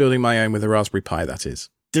 Besides building my own with a Raspberry Pi, that is."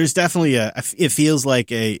 There's definitely it feels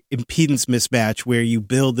like a impedance mismatch where you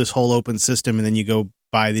build this whole open system and then you go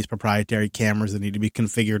buy these proprietary cameras that need to be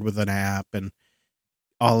configured with an app and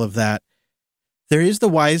all of that. There is the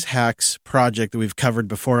Wyze Hacks project that we've covered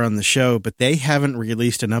before on the show, but they haven't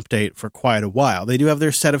released an update for quite a while. They do have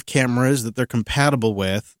their set of cameras that they're compatible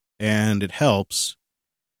with, and it helps.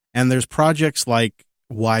 And there's projects like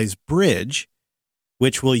Wyze Bridge,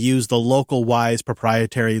 which will use the local Wyze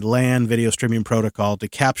proprietary LAN video streaming protocol to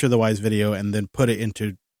capture the Wyze video and then put it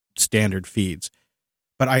into standard feeds.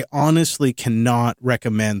 But I honestly cannot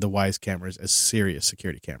recommend the Wyze cameras as serious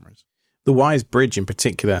security cameras. The Wyze Bridge in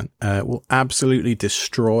particular will absolutely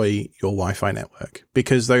destroy your Wi-Fi network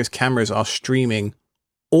because those cameras are streaming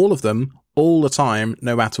all of them all the time,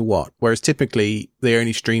 no matter what. Whereas typically they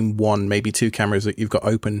only stream one, maybe two cameras that you've got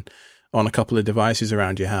open on a couple of devices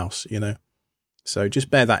around your house, you know? So just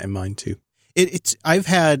bear that in mind too. I've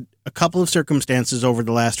had a couple of circumstances over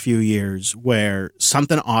the last few years where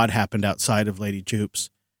something odd happened outside of Lady Jupes,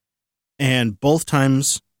 and both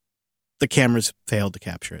times the cameras failed to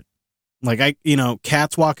capture it. Like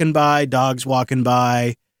cats walking by, dogs walking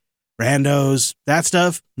by, randos, that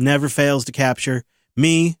stuff never fails to capture.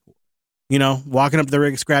 Me, walking up the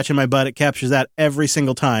rig, scratching my butt, it captures that every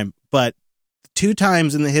single time. But 2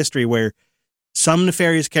 times in the history where some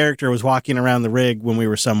nefarious character was walking around the rig when we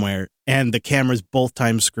were somewhere, and the cameras both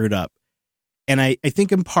times screwed up. And I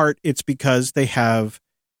think in part it's because they have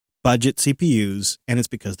budget CPUs, and it's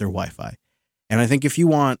because they're Wi-Fi. And I think if you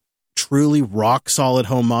want truly rock-solid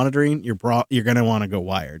home monitoring, you're going to want to go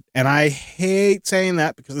wired. And I hate saying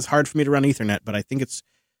that because it's hard for me to run Ethernet, but I think it's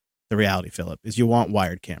the reality, Philip, is you want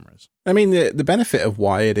wired cameras. I mean, the benefit of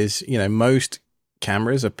wired is, most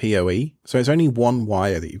cameras are PoE, so it's only one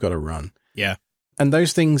wire that you've got to run. Yeah. And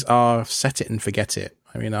those things are set it and forget it.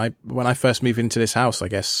 I mean, when I first moved into this house, I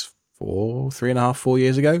guess 4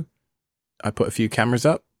 years ago, I put a few cameras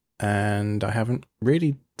up and I haven't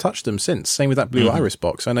really touched them since. Same with that Blue Iris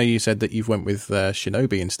box. I know you said that you've went with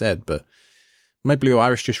Shinobi instead, but my Blue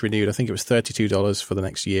Iris just renewed. I think it was $32 for the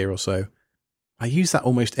next year or so. I use that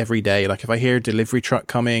almost every day. Like if I hear a delivery truck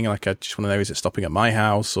coming, like I just want to know, is it stopping at my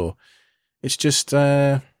house? Or it's just...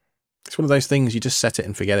 it's one of those things, you just set it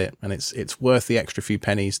and forget it. And it's worth the extra few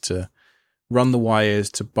pennies to run the wires,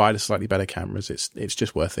 to buy the slightly better cameras. It's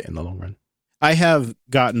just worth it in the long run. I have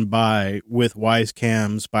gotten by with Wyze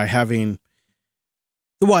cams by having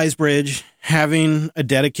the Wyze Bridge, having a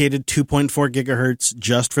dedicated 2.4 gigahertz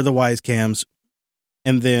just for the Wyze cams.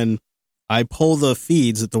 And then I pull the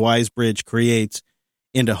feeds that the Wyze Bridge creates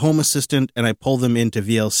into Home Assistant, and I pull them into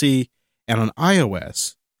VLC. And on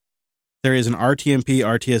iOS, there is an RTMP,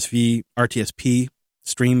 RTSP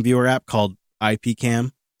stream viewer app called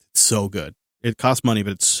IPCam. It's so good. It costs money,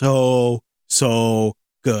 but it's so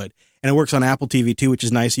good. And it works on Apple TV too, which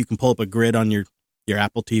is nice. You can pull up a grid on your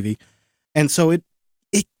Apple TV. And so it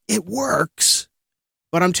works.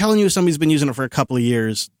 But I'm telling you, if somebody's been using it for a couple of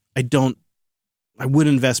years, I would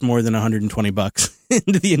invest more than $120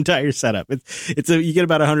 into the entire setup. You get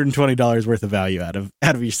about $120 worth of value out of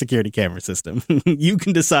your security camera system. You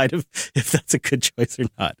can decide if that's a good choice or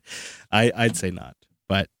not. I'd say not,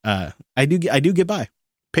 but I do get by.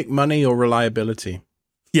 Pick money or reliability.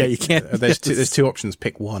 Yeah, you can't. There's two options.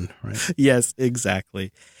 Pick one, right? Yes,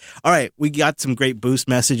 exactly. All right, we got some great boost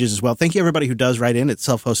messages as well. Thank you everybody who does write in at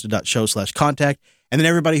selfhosted.show/contact. And then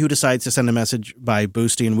everybody who decides to send a message by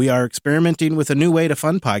boosting. We are experimenting with a new way to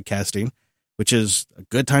fund podcasting, which is a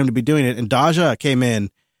good time to be doing it. And Daja came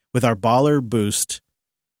in with our baller boost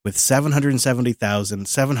with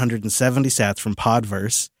 770,770 sats from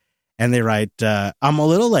Podverse. And they write, I'm a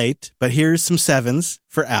little late, but here's some sevens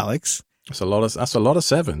for Alex. That's a lot of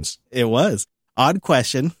sevens. It was. Odd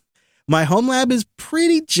question. My home lab is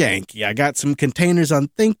pretty janky. I got some containers on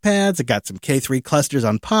ThinkPads. I got some K3 clusters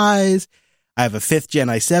on Pis. I have a 5th Gen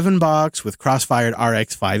i7 box with cross-fired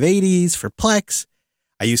RX 580s for Plex.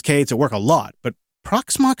 I use K8s at work a lot, but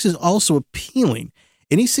Proxmox is also appealing.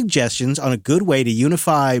 Any suggestions on a good way to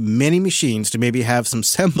unify many machines to maybe have some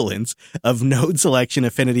semblance of node selection,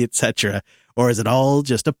 affinity, etc.? Or is it all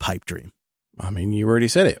just a pipe dream? I mean, you already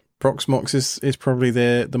said it. Proxmox is probably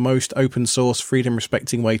the most open source, freedom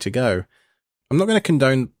respecting way to go. I'm not going to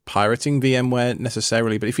condone pirating VMware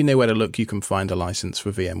necessarily, but if you know where to look, you can find a license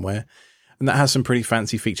for VMware. And that has some pretty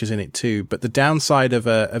fancy features in it too. But the downside of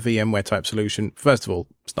a VMware type solution, first of all,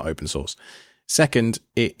 it's not open source. Second,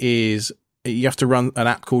 you have to run an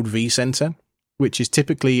app called vCenter, which is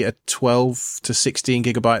typically a 12 to 16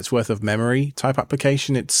 gigabytes worth of memory type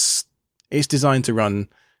application. It's designed to run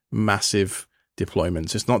massive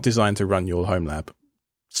deployments. It's not designed to run your home lab.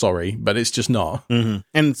 Sorry, but it's just not. Mm-hmm.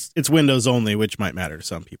 And it's Windows only, which might matter to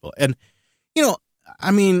some people. And, I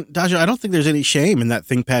mean, Dajo, I don't think there's any shame in that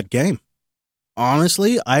ThinkPad game.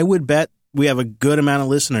 Honestly, I would bet we have a good amount of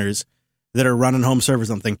listeners that are running home servers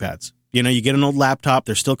on ThinkPads. You get an old laptop,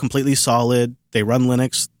 they're still completely solid. They run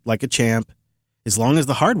Linux like a champ. As long as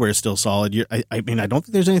the hardware is still solid, I don't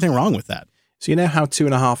think there's anything wrong with that. So you know how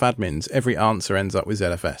 2.5 admins, every answer ends up with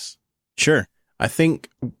ZFS? Sure. I think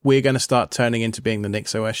we're going to start turning into being the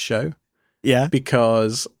NixOS show. Yeah.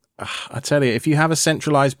 Because I tell you, if you have a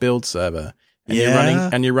centralized build server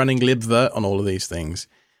and you're running libvirt on all of these things,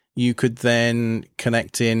 you could then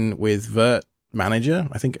connect in with Virt Manager,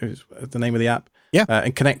 I think is the name of the app. Yeah.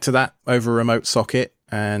 And connect to that over a remote socket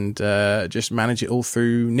and just manage it all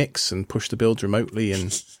through Nix and push the builds remotely.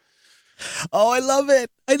 And oh, I love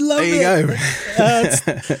it. There you go.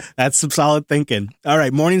 That's some solid thinking. All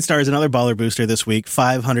right. Morningstar is another baller booster this week.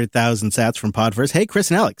 500,000 sats from Podverse. Hey,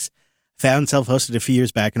 Chris and Alex. Found self-hosted a few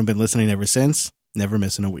years back and have been listening ever since. Never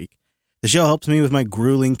missing a week. The show helps me with my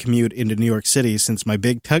grueling commute into New York City since my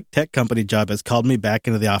big tech company job has called me back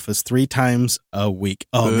into the office 3 times a week.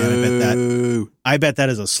 Oh, man, I bet that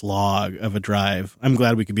is a slog of a drive. I'm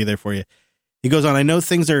glad we could be there for you. He goes on, I know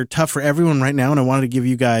things are tough for everyone right now, and I wanted to give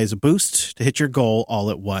you guys a boost to hit your goal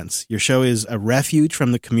all at once. Your show is a refuge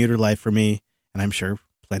from the commuter life for me, and I'm sure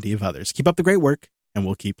plenty of others. Keep up the great work, and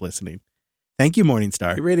we'll keep listening. Thank you,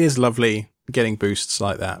 Morningstar. It really is lovely getting boosts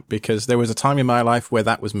like that, because there was a time in my life where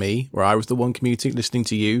that was me, where I was the one commuting, listening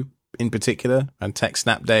to you in particular, and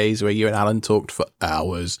TechSnap days where you and Alan talked for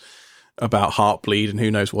hours about Heartbleed and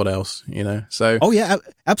who knows what else, So oh yeah,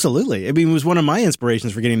 absolutely. I mean, it was one of my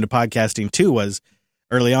inspirations for getting into podcasting too. Was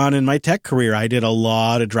early on in my tech career, I did a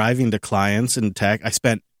lot of driving to clients and tech. I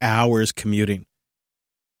spent hours commuting.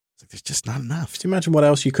 It's like there's just not enough. Can you imagine what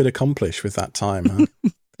else you could accomplish with that time? Huh?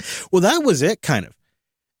 Well, that was it, kind of.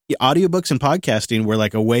 The audiobooks and podcasting were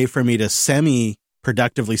like a way for me to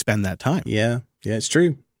semi-productively spend that time. Yeah, it's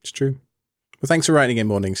true. It's true. Well, thanks for writing in,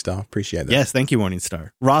 Morningstar. Appreciate that. Yes, thank you,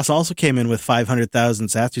 Morningstar. Ross also came in with 500,000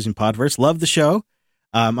 sats using Podverse. Love the show.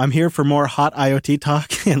 I'm here for more hot IoT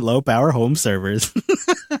talk and low-power home servers.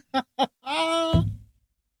 I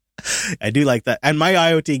do like that. And my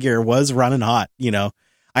IoT gear was running hot.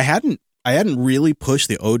 I hadn't really pushed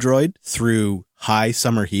the Odroid through high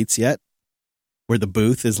summer heats yet, where the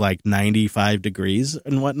booth is like 95 degrees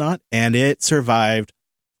and whatnot, and it survived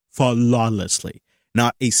flawlessly.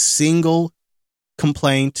 Not a single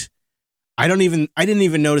complaint. I didn't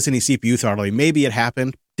even notice any CPU throttling. Maybe it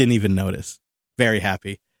happened. Didn't even notice. Very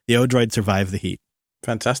happy. The Odroid survived the heat.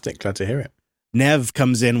 Fantastic. Glad to hear it. Nev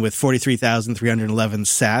comes in with 43,311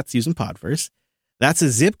 sats using Podverse. That's a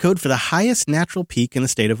zip code for the highest natural peak in the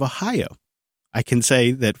state of Ohio. I can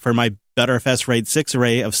say that for my ButterFS RAID 6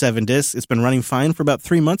 array of 7 disks, it's been running fine for about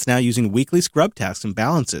 3 months now using weekly scrub tasks and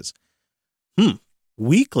balances.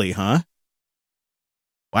 Weekly, huh?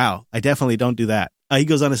 Wow, I definitely don't do that. He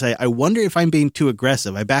goes on to say, I wonder if I'm being too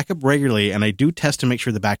aggressive. I back up regularly, and I do test to make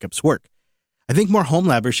sure the backups work. I think more home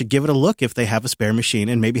labbers should give it a look if they have a spare machine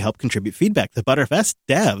and maybe help contribute feedback. The ButterFS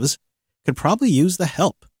devs could probably use the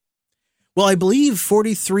help. Well, I believe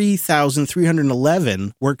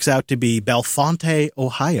 43,311 works out to be Bellefonte,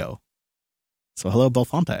 Ohio. So hello,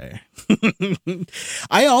 Bellefonte.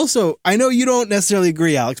 I know you don't necessarily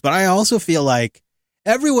agree, Alex, but I also feel like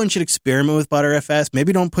everyone should experiment with ButterFS.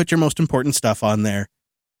 Maybe don't put your most important stuff on there.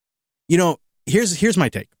 Here's my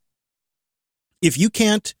take. If you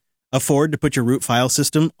can't afford to put your root file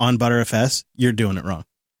system on ButterFS, you're doing it wrong.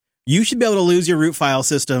 You should be able to lose your root file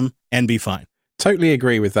system and be fine. Totally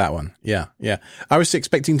agree with that one. Yeah, yeah. I was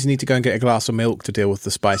expecting to need to go and get a glass of milk to deal with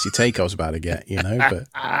the spicy take I was about to get, but...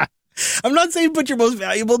 I'm not saying put your most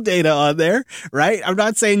valuable data on there, right? I'm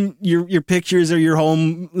not saying your pictures or your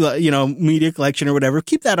home, media collection or whatever.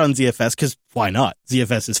 Keep that on ZFS, because why not?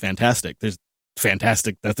 ZFS is fantastic. There's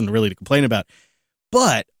fantastic, nothing really to complain about.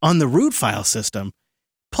 But on the root file system,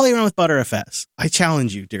 play around with Btrfs. I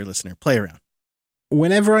challenge you, dear listener, play around.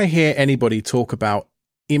 Whenever I hear anybody talk about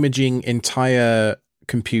imaging entire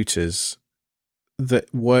computers that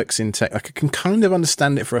works in tech, I can kind of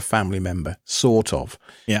understand it for a family member, sort of.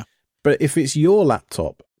 Yeah. But if it's your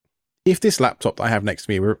laptop, if this laptop that I have next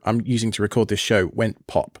to me, I'm using to record this show, went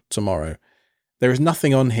pop tomorrow, there is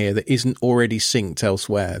nothing on here that isn't already synced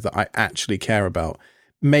elsewhere that I actually care about.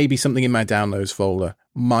 Maybe something in my downloads folder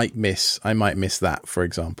I might miss that, for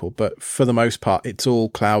example. But for the most part, it's all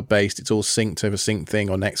cloud-based. It's all synced over SyncThing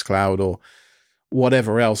or Nextcloud or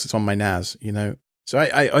whatever else. It's on my NAS, So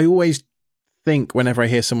I always think whenever I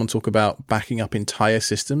hear someone talk about backing up entire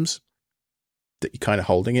systems, that you're kind of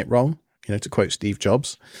holding it wrong, to quote Steve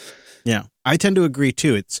Jobs. Yeah, I tend to agree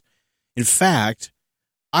too. In fact,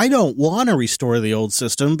 I don't want to restore the old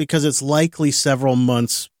system because it's likely several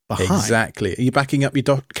months behind. Exactly. Are you backing up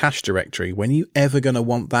your .cache directory? When are you ever going to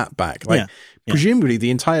want that back? Presumably the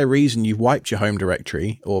entire reason you've wiped your home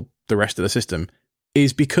directory or the rest of the system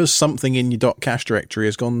is because something in your .cache directory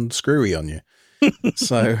has gone screwy on you.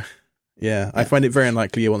 So, I find it very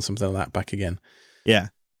unlikely you want something like that back again. Yeah.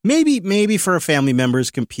 Maybe for a family member's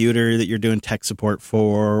computer that you're doing tech support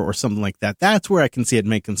for or something like that. That's where I can see it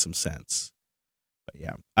making some sense. But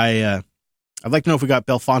yeah, I'd like to know if we got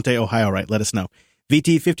Bellefonte, Ohio right. Let us know.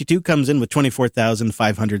 VT52 comes in with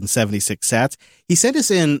 24,576 sats. He sent us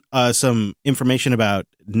in some information about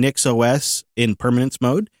NixOS in permanence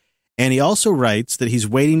mode. And he also writes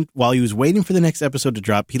that while he was waiting for the next episode to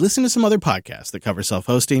drop, he listened to some other podcasts that cover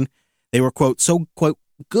self-hosting. They were, quote, so, quote,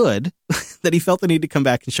 good that he felt the need to come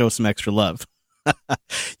back and show some extra love.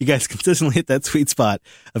 You guys consistently hit that sweet spot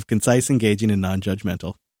of concise, engaging, and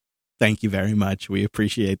non-judgmental. Thank you very much. We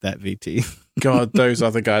appreciate that, VT. God, those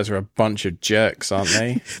other guys are a bunch of jerks, aren't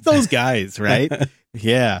they? Those guys, right?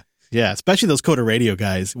 Yeah. Especially those Coda Radio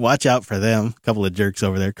guys. Watch out for them. A couple of jerks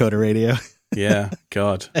over there, Coda Radio. Yeah,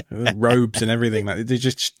 God. Robes and everything.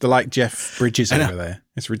 They're like Jeff Bridges over there.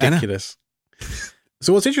 It's ridiculous.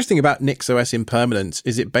 So what's interesting about NixOS Impermanence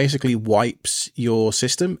is it basically wipes your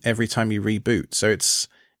system every time you reboot. So it's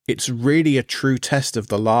really a true test of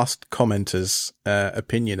the last commenter's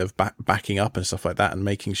opinion of backing up and stuff like that, and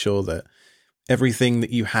making sure that everything that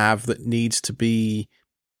you have that needs to be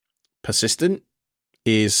persistent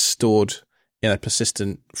is stored in a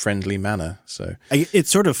persistent, friendly manner. So it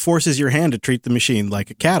sort of forces your hand to treat the machine like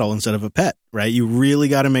a cattle instead of a pet, right? You really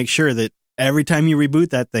got to make sure that every time you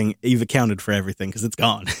reboot that thing, you've accounted for everything because it's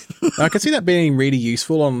gone. I can see that being really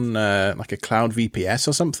useful on like a cloud VPS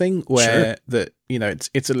or something, where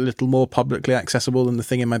it's a little more publicly accessible than the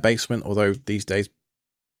thing in my basement. Although these days,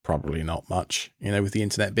 probably not much. With the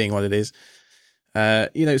internet being what it is,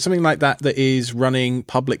 something like that is running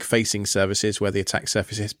public-facing services where the attack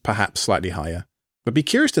surface is perhaps slightly higher. But be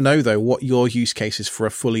curious to know though what your use cases for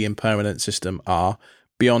a fully impermanent system are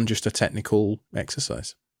beyond just a technical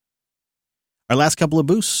exercise. Our last couple of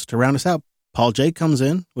boosts to round us out. Paul J comes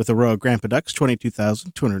in with a row of Grandpa Ducks,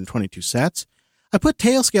 22,222 sats. I put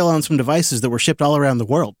Tailscale on some devices that were shipped all around the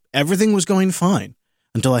world. Everything was going fine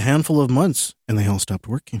until a handful of months, and they all stopped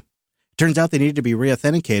working. Turns out they needed to be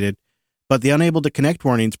re-authenticated, but the unable to connect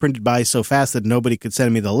warnings printed by so fast that nobody could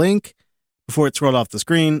send me the link before it scrolled off the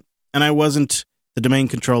screen, and I wasn't the domain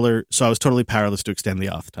controller, so I was totally powerless to extend the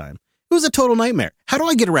auth time. It was a total nightmare. How do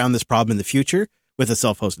I get around this problem in the future? With a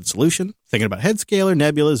self-hosted solution, thinking about Headscaler,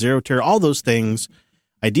 Nebula, ZeroTer, all those things.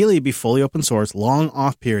 Ideally, it'd be fully open source, long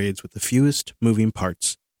off periods with the fewest moving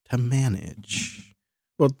parts to manage.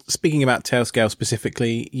 Well, speaking about Tailscale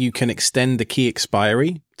specifically, you can extend the key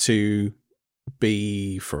expiry to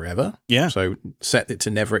be forever. Yeah. So set it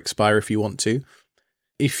to never expire if you want to.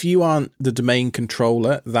 If you aren't the domain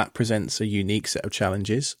controller, that presents a unique set of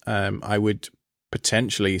challenges. I would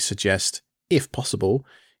potentially suggest, if possible,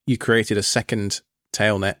 you created a second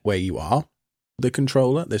tailnet where you are the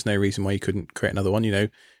controller. There's no reason why you couldn't create another one.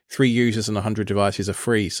 3 users and 100 devices are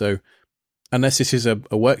free. So unless this is a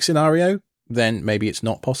work scenario, then maybe it's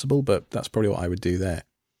not possible, but that's probably what I would do there.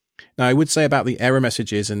 Now, I would say about the error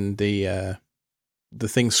messages and the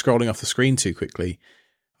things scrolling off the screen too quickly.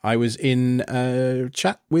 I was in a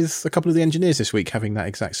chat with a couple of the engineers this week having that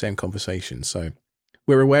exact same conversation. So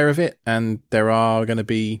we're aware of it, and there are going to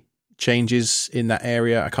be changes in that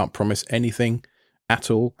area. I can't promise anything at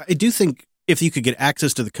all. I do think if you could get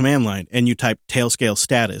access to the command line and you type Tailscale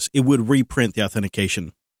status, it would reprint the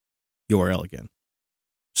authentication URL again.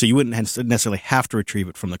 So you wouldn't necessarily have to retrieve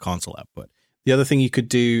it from the console output. The other thing you could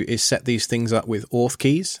do is set these things up with auth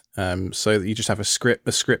keys, so that you just have a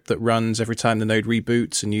script that runs every time the node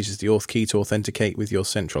reboots and uses the auth key to authenticate with your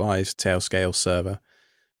centralized Tailscale server.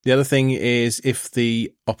 The other thing is if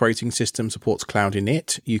the operating system supports Cloud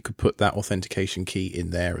Init, you could put that authentication key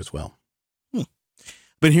in there as well.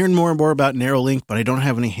 Been hearing more and more about Narrowlink, but I don't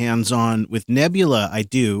have any hands-on. With Nebula, I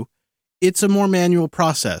do. It's a more manual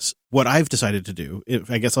process. What I've decided to do,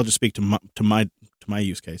 I guess I'll just speak to my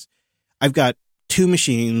use case. I've got 2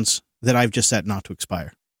 machines that I've just set not to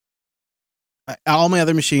expire. All my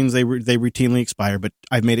other machines, they routinely expire, but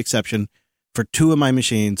I've made exception for 2 of my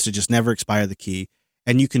machines to just never expire the key.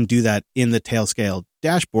 And you can do that in the Tailscale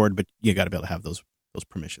dashboard, but you got to be able to have those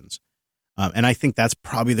permissions. And I think that's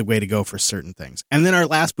probably the way to go for certain things. And then our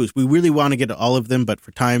last boost, we really want to get to all of them, but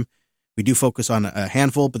for time, we do focus on a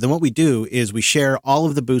handful. But then what we do is we share all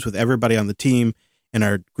of the boosts with everybody on the team in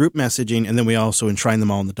our group messaging, and then we also enshrine them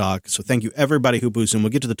all in the doc. So thank you, everybody who boosted, and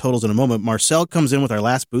we'll get to the totals in a moment. Marcel comes in with our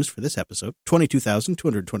last boost for this episode,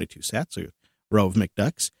 22,222 sats, a row of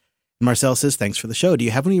McDucks. And Marcel says, thanks for the show. Do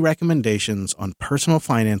you have any recommendations on personal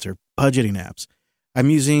finance or budgeting apps? I'm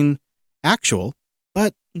using Actual,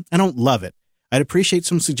 but I don't love it. I'd appreciate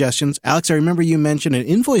some suggestions. Alex, I remember you mentioned an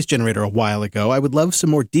invoice generator a while ago. I would love some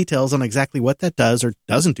more details on exactly what that does or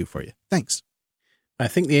doesn't do for you. Thanks. I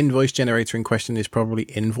think the invoice generator in question is probably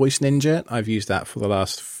Invoice Ninja. I've used that for the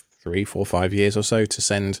last 3, 4, 5 years or so to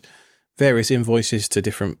send various invoices to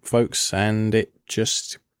different folks, and it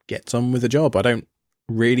just gets on with the job. I don't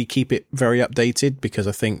really keep it very updated because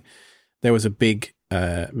I think there was a big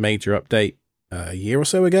major update a year or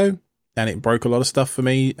so ago, and it broke a lot of stuff for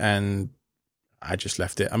me, and I just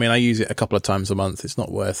left it. I mean, I use it a couple of times a month. It's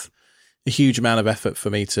not worth a huge amount of effort for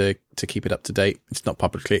me to keep it up to date. It's not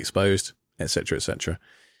publicly exposed, etc., etc.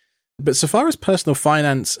 But so far as personal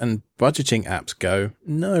finance and budgeting apps go,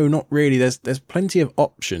 no, not really. There's plenty of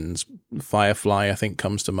options. Firefly, I think,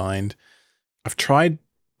 comes to mind. I've tried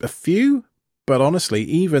a few, but honestly,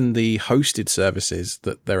 even the hosted services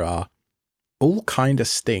that there are all kind of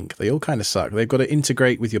stink. They all kind of suck. They've got to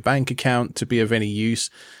integrate with your bank account to be of any use.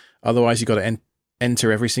 Otherwise, you've got to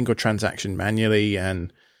enter every single transaction manually.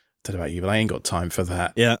 And I don't know about you, but I ain't got time for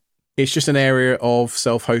that. Yeah. It's just an area of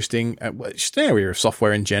self-hosting, just an area of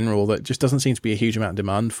software in general that just doesn't seem to be a huge amount of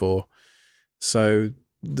demand for. So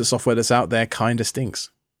the software that's out there kind of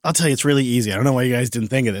stinks. I'll tell you, it's really easy. I don't know why you guys didn't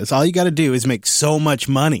think of this. All you got to do is make so much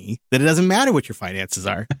money that it doesn't matter what your finances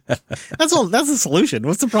are. That's all. That's the solution.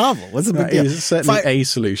 What's the problem? What's the big deal? It's certainly a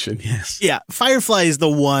solution, yes. Yeah, Firefly is the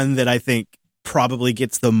one that I think probably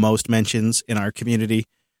gets the most mentions in our community.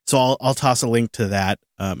 So I'll toss a link to that.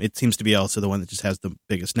 It seems to be also the one that just has the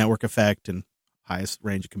biggest network effect and highest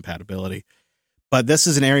range of compatibility. But this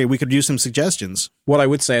is an area we could use some suggestions. What I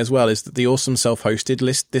would say as well is that the Awesome Self-Hosted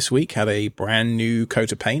list this week had a brand new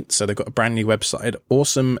coat of paint. So they've got a brand new website,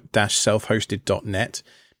 awesome-selfhosted.net.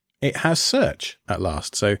 It has search at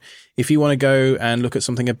last. So if you want to go and look at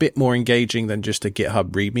something a bit more engaging than just a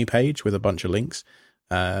GitHub README page with a bunch of links,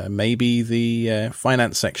 maybe the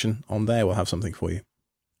finance section on there will have something for you.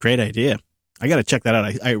 Great idea. I got to check that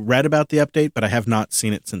out. I read about the update, but I have not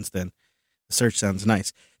seen it since then. The search sounds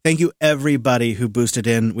nice. Thank you, everybody who boosted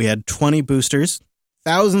in. We had 20 boosters,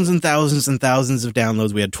 thousands and thousands and thousands of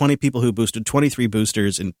downloads. We had 20 people who boosted, 23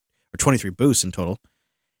 boosters, or 23 boosts in total.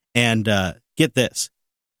 And get this,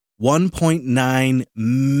 1.9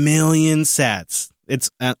 million sats. It's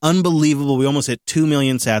unbelievable. We almost hit 2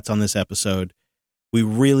 million sats on this episode. We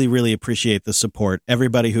really, really appreciate the support.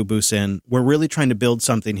 Everybody who boosts in. We're really trying to build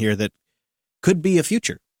something here that could be a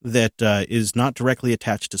future that is not directly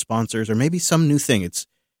attached to sponsors or maybe some new thing. It's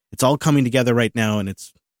all coming together right now, and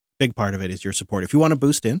it's a big part of it is your support. If you want to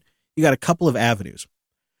boost in, you got a couple of avenues.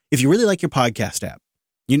 If you really like your podcast app,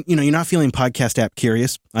 you know, you're not feeling podcast app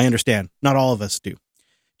curious. I understand. Not all of us do.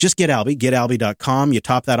 Just get Alby, getalby.com. You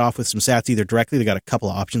top that off with some sats either directly. They got a couple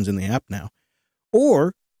of options in the app now.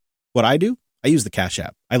 Or what I do, I use the Cash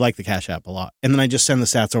App. I like the Cash App a lot. And then I just send the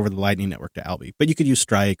sats over the Lightning Network to Alby. But you could use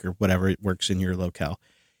Strike or whatever it works in your locale.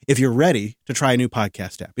 If you're ready to try a new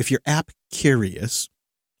podcast app, if you're app curious,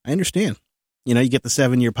 I understand. You know, you get the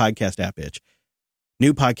 7-year podcast app itch.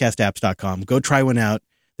 Newpodcastapps.com. Go try one out.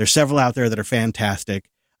 There's several out there that are fantastic.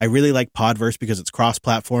 I really like Podverse because it's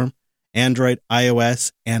cross-platform, Android,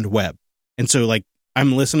 iOS, and web. And so, like,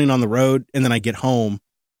 I'm listening on the road, and then I get home,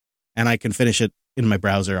 and I can finish it in my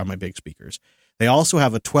browser on my big speakers. They also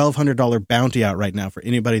have a $1,200 bounty out right now for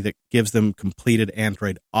anybody that gives them completed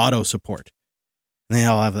Android Auto support. And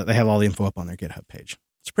they have all the info up on their GitHub page.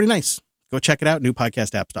 It's pretty nice. Go check it out,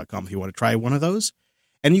 newpodcastapps.com if you want to try one of those.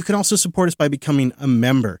 And you can also support us by becoming a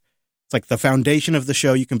member. It's like the foundation of the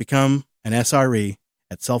show. You can become an SRE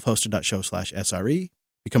at selfhosted.show/SRE,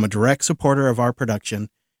 become a direct supporter of our production,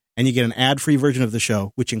 and you get an ad-free version of the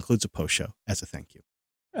show, which includes a post-show as a thank you.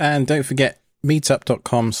 And don't forget,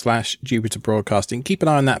 meetup.com/Jupiter Broadcasting. Keep an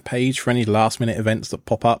eye on that page for any last-minute events that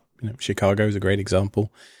pop up. Chicago is a great example.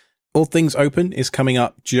 All Things Open is coming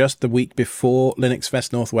up just the week before Linux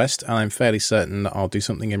Fest Northwest, and I'm fairly certain that I'll do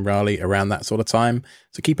something in Raleigh around that sort of time.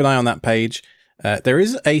 So keep an eye on that page. There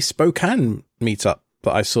is a Spokane meetup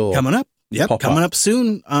that I saw coming up. Yep, coming up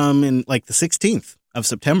soon. In like the 16th of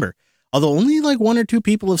September. Although only like 1 or 2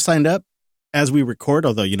 people have signed up as we record.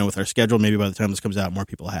 Although with our schedule, maybe by the time this comes out, more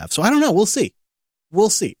people have. So I don't know. We'll see.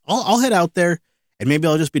 I'll head out there, and maybe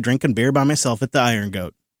I'll just be drinking beer by myself at the Iron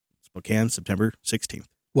Goat, Spokane, September 16th.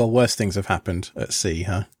 Well, worse things have happened at sea,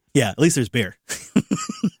 huh? Yeah, at least there's beer.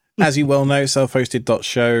 As you well know,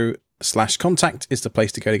 selfhosted.show/contact is the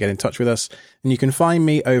place to go to get in touch with us. And you can find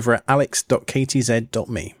me over at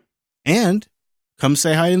alex.ktz.me. And come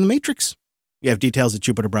say hi in the Matrix. You have details at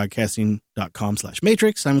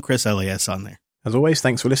jupiterbroadcasting.com/matrix. I'm Chris LAS on there. As always,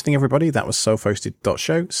 thanks for listening, everybody. That was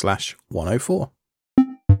selfhosted.show/104.